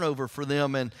turnover for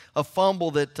them and a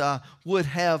fumble that would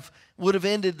have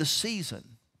ended the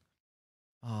season.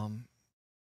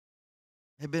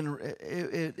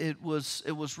 It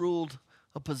was ruled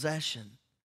a possession,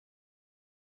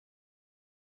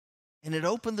 and it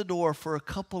opened the door for a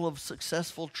couple of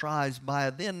successful tries by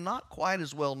a then not quite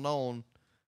as well known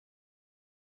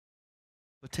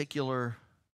particular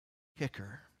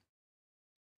kicker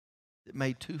that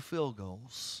made 2 field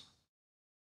goals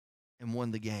and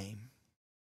won the game.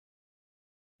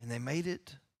 And they made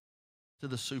it to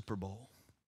the Super Bowl.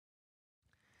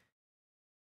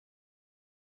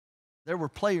 There were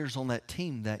players on that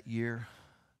team that year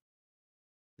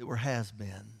that were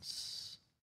has-beens,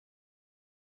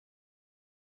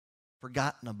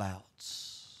 forgotten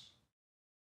abouts.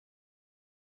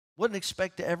 Wouldn't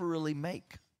expect to ever really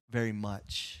make very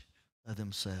much of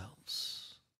themselves.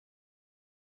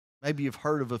 Maybe you've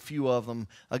heard of a few of them,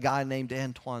 a guy named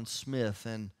Antoine Smith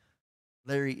and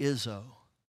Larry Izzo,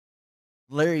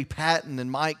 Larry Patton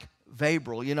and Mike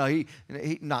Vabrel.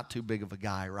 He not too big of a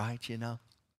guy, right, And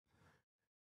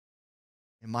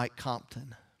Mike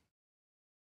Compton.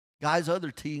 Guys other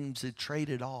teams had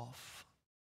traded off.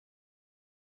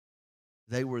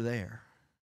 They were there.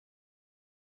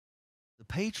 The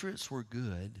Patriots were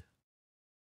good,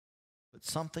 but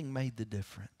something made the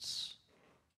difference.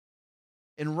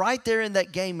 And right there in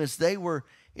that game, as they were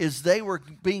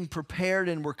being prepared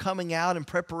and were coming out in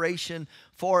preparation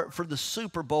for the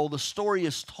Super Bowl, the story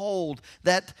is told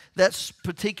that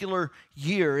particular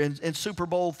year in Super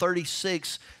Bowl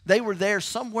 36, they were there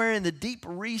somewhere in the deep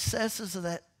recesses of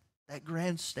that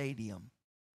grand stadium,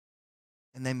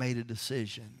 and they made a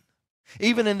decision.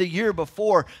 Even in the year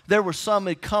before, there were some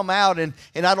that come out, and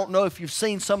I don't know if you've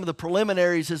seen some of the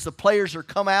preliminaries as the players are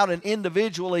come out, and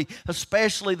individually,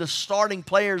 especially the starting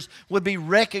players, would be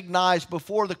recognized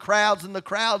before the crowds, and the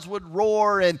crowds would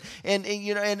roar and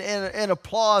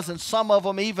applause, and some of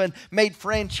them even made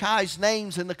franchise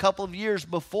names in the couple of years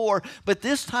before. But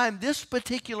this time, this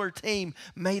particular team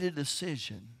made a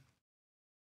decision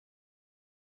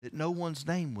that no one's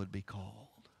name would be called.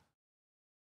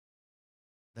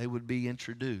 They would be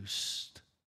introduced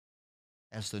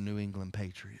as the New England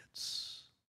Patriots.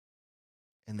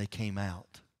 And they came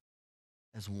out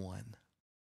as one.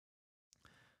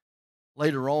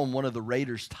 Later on, one of the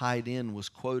Raiders tight end was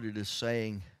quoted as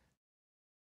saying,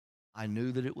 "I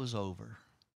knew that it was over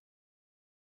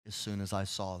as soon as I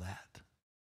saw that."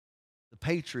 The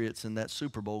Patriots in that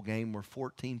Super Bowl game were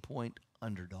 14-point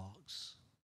underdogs.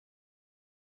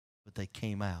 But they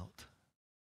came out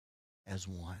as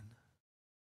one.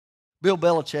 Bill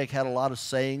Belichick had a lot of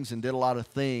sayings and did a lot of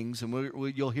things, and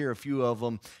you'll hear a few of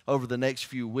them over the next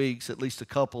few weeks, at least a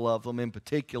couple of them in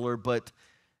particular. But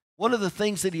one of the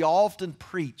things that he often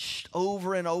preached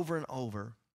over and over and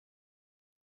over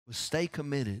was stay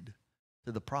committed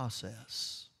to the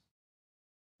process,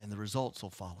 and the results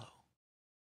will follow.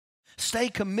 Stay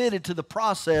committed to the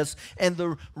process and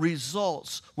the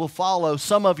results will follow.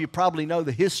 Some of you probably know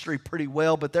the history pretty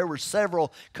well, but there were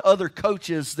several other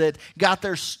coaches that got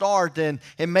their start and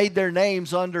made their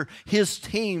names under his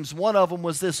teams. One of them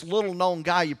was this little-known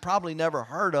guy you probably never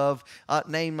heard of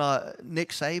named Nick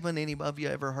Saban. Any of you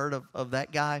ever heard of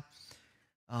that guy?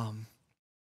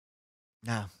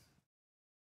 Now,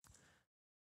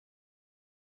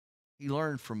 he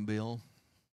learned from Bill.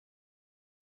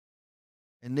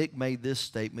 And Nick made this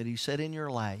statement. He said, in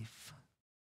your life,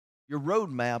 your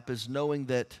roadmap is knowing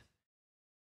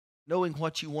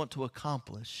what you want to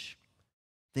accomplish,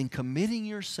 then committing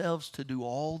yourselves to do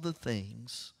all the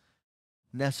things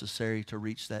necessary to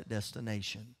reach that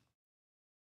destination.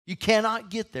 You cannot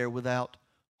get there without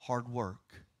hard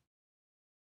work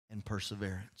and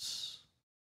perseverance.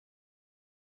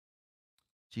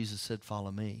 Jesus said,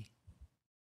 follow me,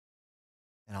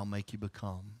 and I'll make you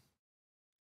become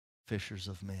fishers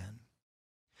of men.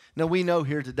 Now, we know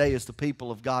here today as the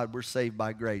people of God, we're saved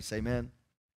by grace. Amen?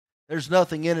 There's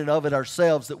nothing in and of it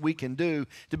ourselves that we can do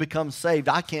to become saved.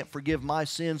 I can't forgive my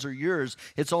sins or yours.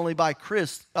 It's only by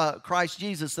Christ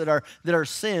Jesus that our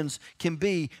sins can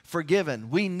be forgiven.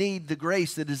 We need the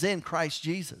grace that is in Christ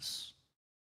Jesus.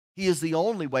 He is the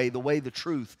only way, the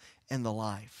truth, and the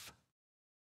life.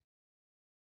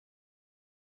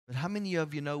 But how many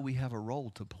of you know we have a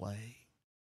role to play?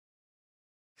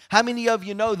 How many of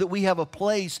you know that we have a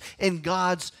place in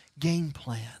God's game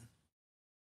plan?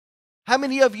 How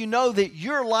many of you know that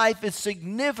your life is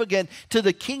significant to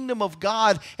the kingdom of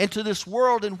God and to this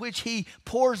world in which He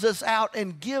pours us out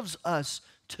and gives us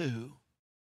to?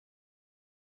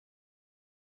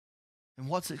 And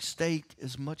what's at stake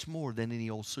is much more than any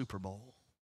old Super Bowl,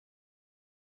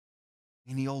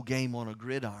 any old game on a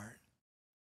gridiron.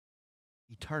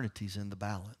 Eternity's in the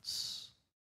balance.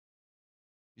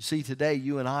 You see, today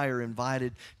you and I are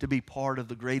invited to be part of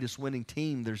the greatest winning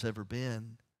team there's ever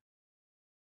been.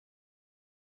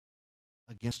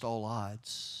 Against all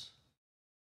odds,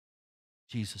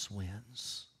 Jesus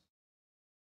wins.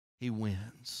 He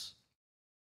wins.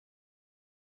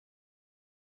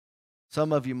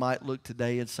 Some of you might look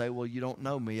today and say, well, you don't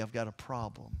know me. I've got a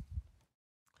problem.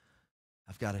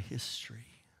 I've got a history.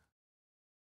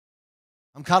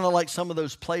 I'm kind of like some of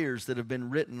those players that have been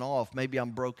written off. Maybe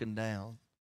I'm broken down.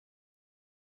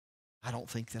 I don't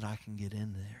think that I can get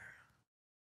in there.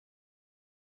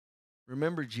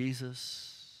 Remember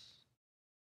Jesus?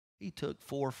 He took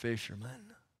 4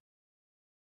 fishermen,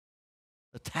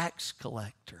 a tax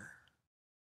collector,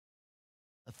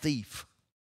 a thief,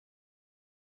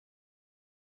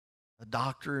 a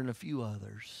doctor, and a few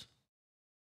others,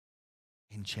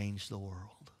 and changed the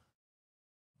world.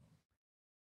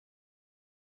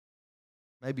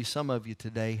 Maybe some of you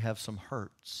today have some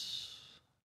hurts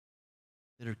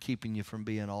that are keeping you from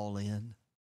being all in.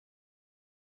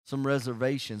 Some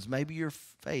reservations. Maybe your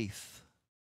faith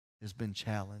has been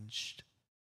challenged.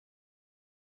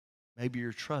 Maybe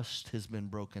your trust has been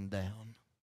broken down.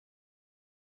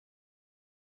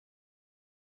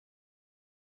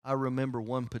 I remember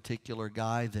one particular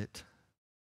guy that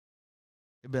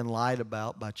had been lied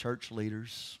about by church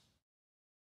leaders,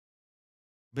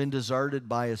 been deserted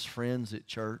by his friends at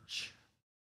church.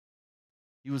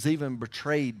 He was even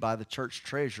betrayed by the church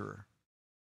treasurer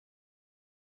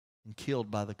and killed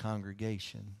by the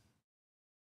congregation.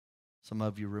 Some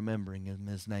of you remembering him,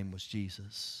 his name was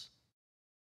Jesus.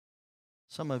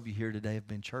 Some of you here today have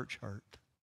been church hurt.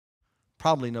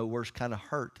 Probably no worse kind of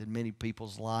hurt in many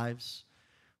people's lives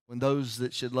when those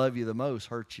that should love you the most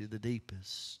hurt you the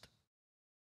deepest.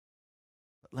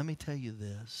 But let me tell you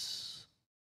this.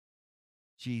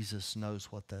 Jesus knows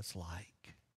what that's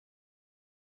like.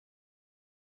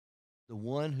 The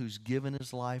one who's given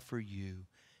his life for you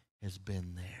has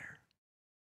been there.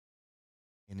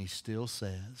 And he still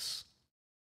says,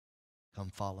 come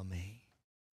follow me.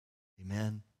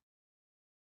 Amen.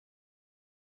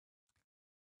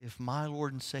 If my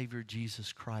Lord and Savior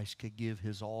Jesus Christ could give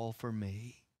his all for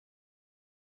me,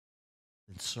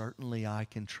 then certainly I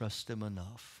can trust him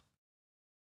enough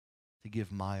to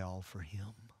give my all for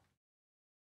him.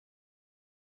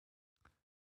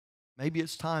 Maybe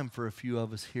it's time for a few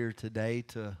of us here today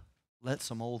to let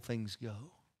some old things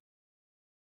go.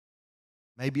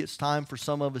 Maybe it's time for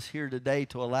some of us here today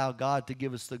to allow God to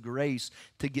give us the grace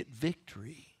to get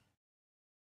victory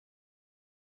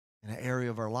in an area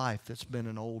of our life that's been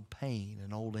an old pain,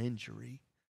 an old injury,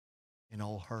 an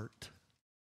old hurt.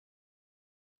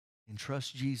 And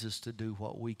trust Jesus to do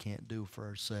what we can't do for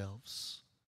ourselves.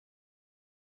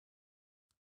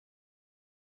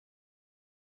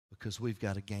 Because we've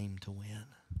got a game to win.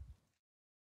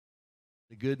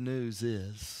 The good news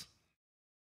is,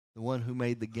 the one who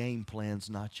made the game plan's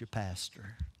not your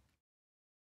pastor.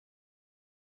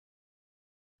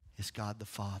 It's God the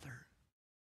Father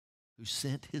who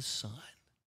sent his Son,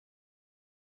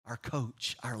 our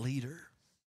coach, our leader,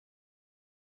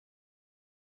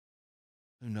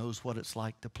 who knows what it's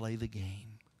like to play the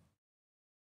game.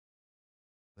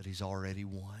 but He's already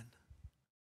won.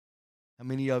 How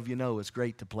many of you know it's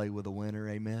great to play with a winner?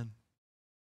 Amen.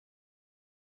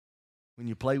 When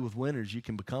you play with winners, you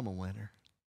can become a winner.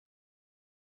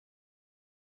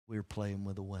 We're playing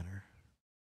with a winner.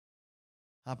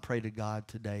 I pray to God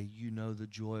today, you know the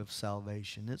joy of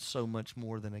salvation. It's so much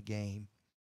more than a game.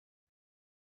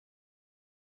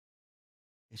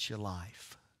 It's your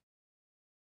life.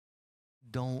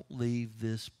 Don't leave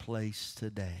this place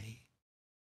today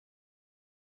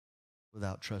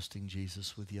without trusting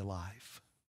Jesus with your life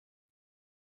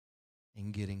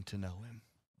and getting to know Him.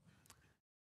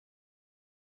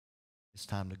 It's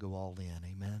time to go all in.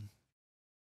 Amen.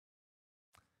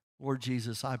 Lord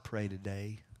Jesus, I pray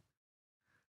today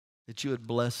that you would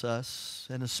bless us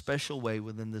in a special way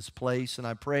within this place. And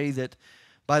I pray that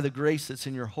by the grace that's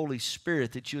in your Holy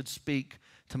Spirit, that you would speak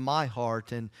to my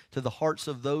heart and to the hearts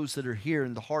of those that are here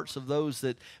and the hearts of those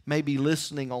that may be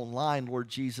listening online, Lord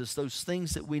Jesus, those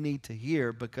things that we need to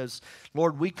hear. Because,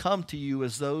 Lord, we come to you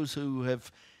as those who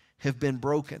have been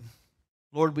broken.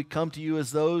 Lord, we come to you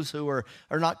as those who are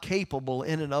not capable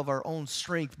in and of our own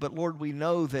strength. But Lord, we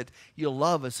know that you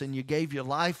love us and you gave your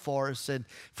life for us. And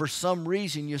for some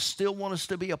reason, you still want us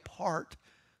to be a part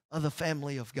of the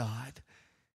family of God.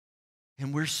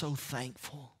 And we're so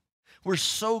thankful. We're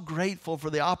so grateful for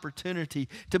the opportunity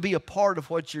to be a part of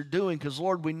what you're doing. Because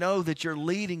Lord, we know that you're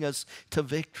leading us to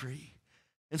victory.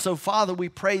 And so, Father, we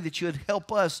pray that you would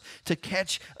help us to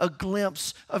catch a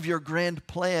glimpse of your grand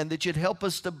plan, that you'd help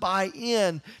us to buy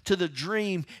in to the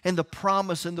dream and the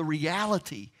promise and the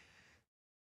reality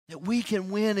that we can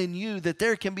win in you, that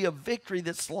there can be a victory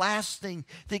that's lasting,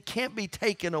 that can't be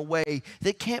taken away,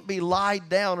 that can't be lied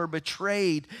down or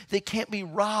betrayed, that can't be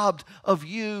robbed of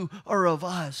you or of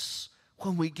us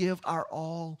when we give our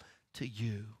all to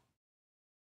you,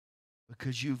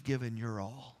 because you've given your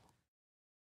all.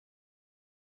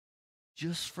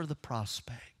 Just for the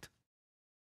prospect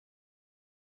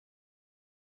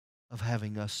of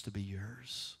having us to be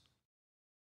yours.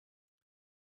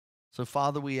 So,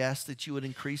 Father, we ask that you would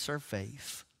increase our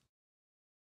faith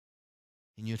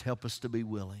and you'd help us to be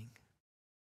willing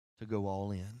to go all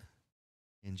in.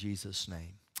 In Jesus'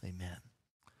 name, amen.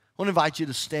 I want to invite you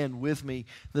to stand with me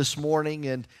this morning,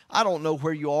 and I don't know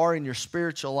where you are in your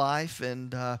spiritual life,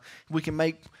 and we can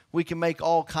make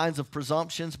all kinds of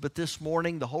presumptions, but this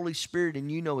morning the Holy Spirit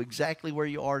and you know exactly where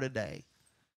you are today.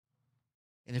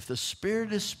 And if the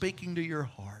Spirit is speaking to your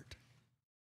heart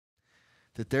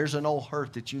that there's an old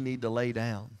hurt that you need to lay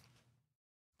down,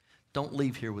 don't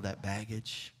leave here with that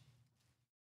baggage.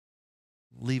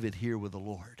 Leave it here with the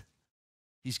Lord.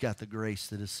 He's got the grace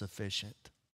that is sufficient.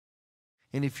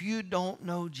 And if you don't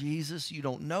know Jesus, you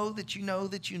don't know that you know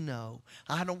that you know.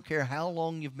 I don't care how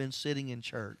long you've been sitting in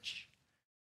church.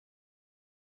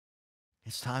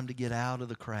 It's time to get out of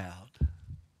the crowd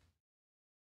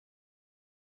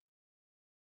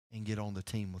and get on the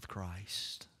team with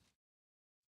Christ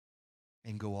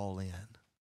and go all in.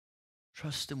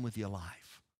 Trust Him with your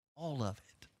life, all of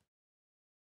it,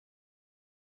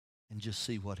 and just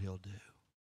see what He'll do.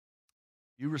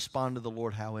 You respond to the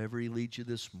Lord however He leads you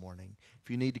this morning. If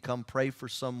you need to come pray for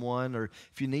someone, or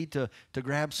if you need to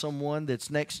grab someone that's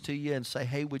next to you and say,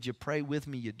 hey, would you pray with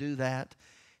me? You do that,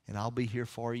 and I'll be here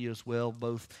for you as well,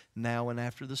 both now and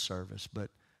after the service.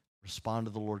 But respond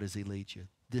to the Lord as He leads you.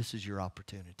 This is your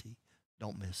opportunity.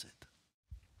 Don't miss it.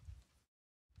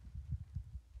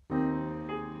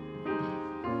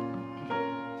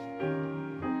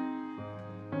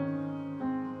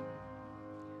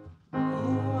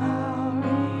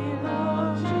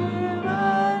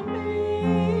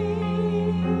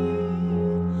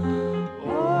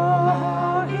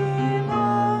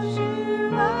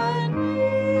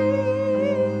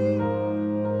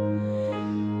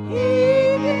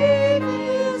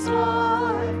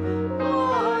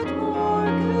 What more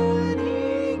good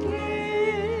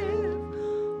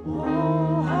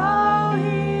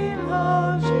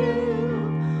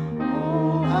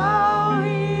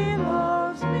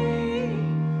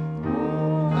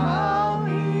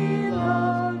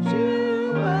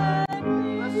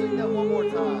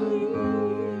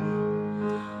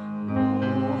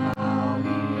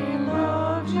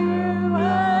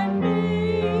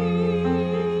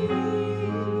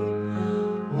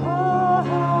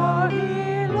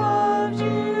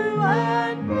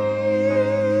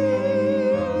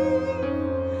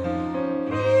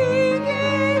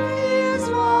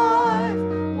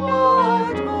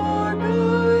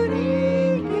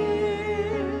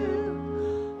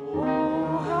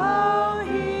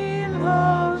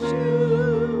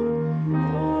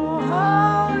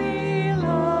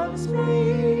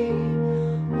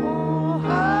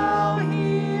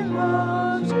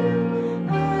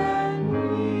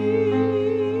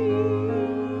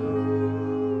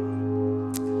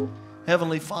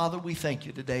Heavenly Father, we thank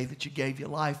you today that you gave your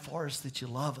life for us, that you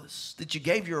love us, that you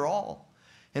gave your all.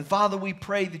 And Father, we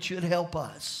pray that you'd help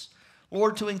us,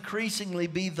 Lord, to increasingly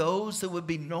be those that would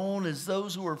be known as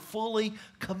those who are fully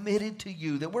committed to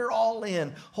you, that we're all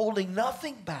in, holding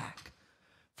nothing back.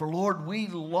 For Lord, we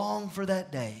long for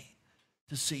that day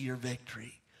to see your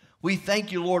victory. We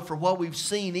thank you, Lord, for what we've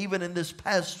seen even in this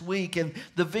past week and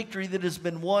the victory that has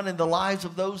been won in the lives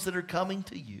of those that are coming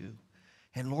to you.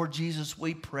 And Lord Jesus,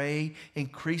 we pray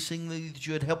increasingly that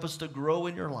you would help us to grow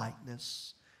in your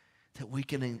likeness, that we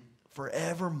can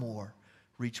forevermore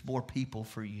reach more people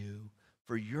for you,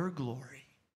 for your glory,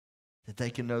 that they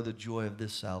can know the joy of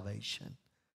this salvation.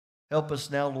 Help us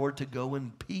now, Lord, to go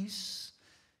in peace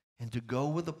and to go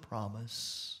with a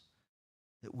promise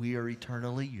that we are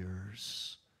eternally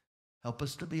yours. Help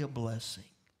us to be a blessing,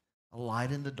 a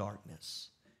light in the darkness.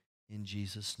 In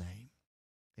Jesus' name,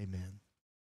 amen.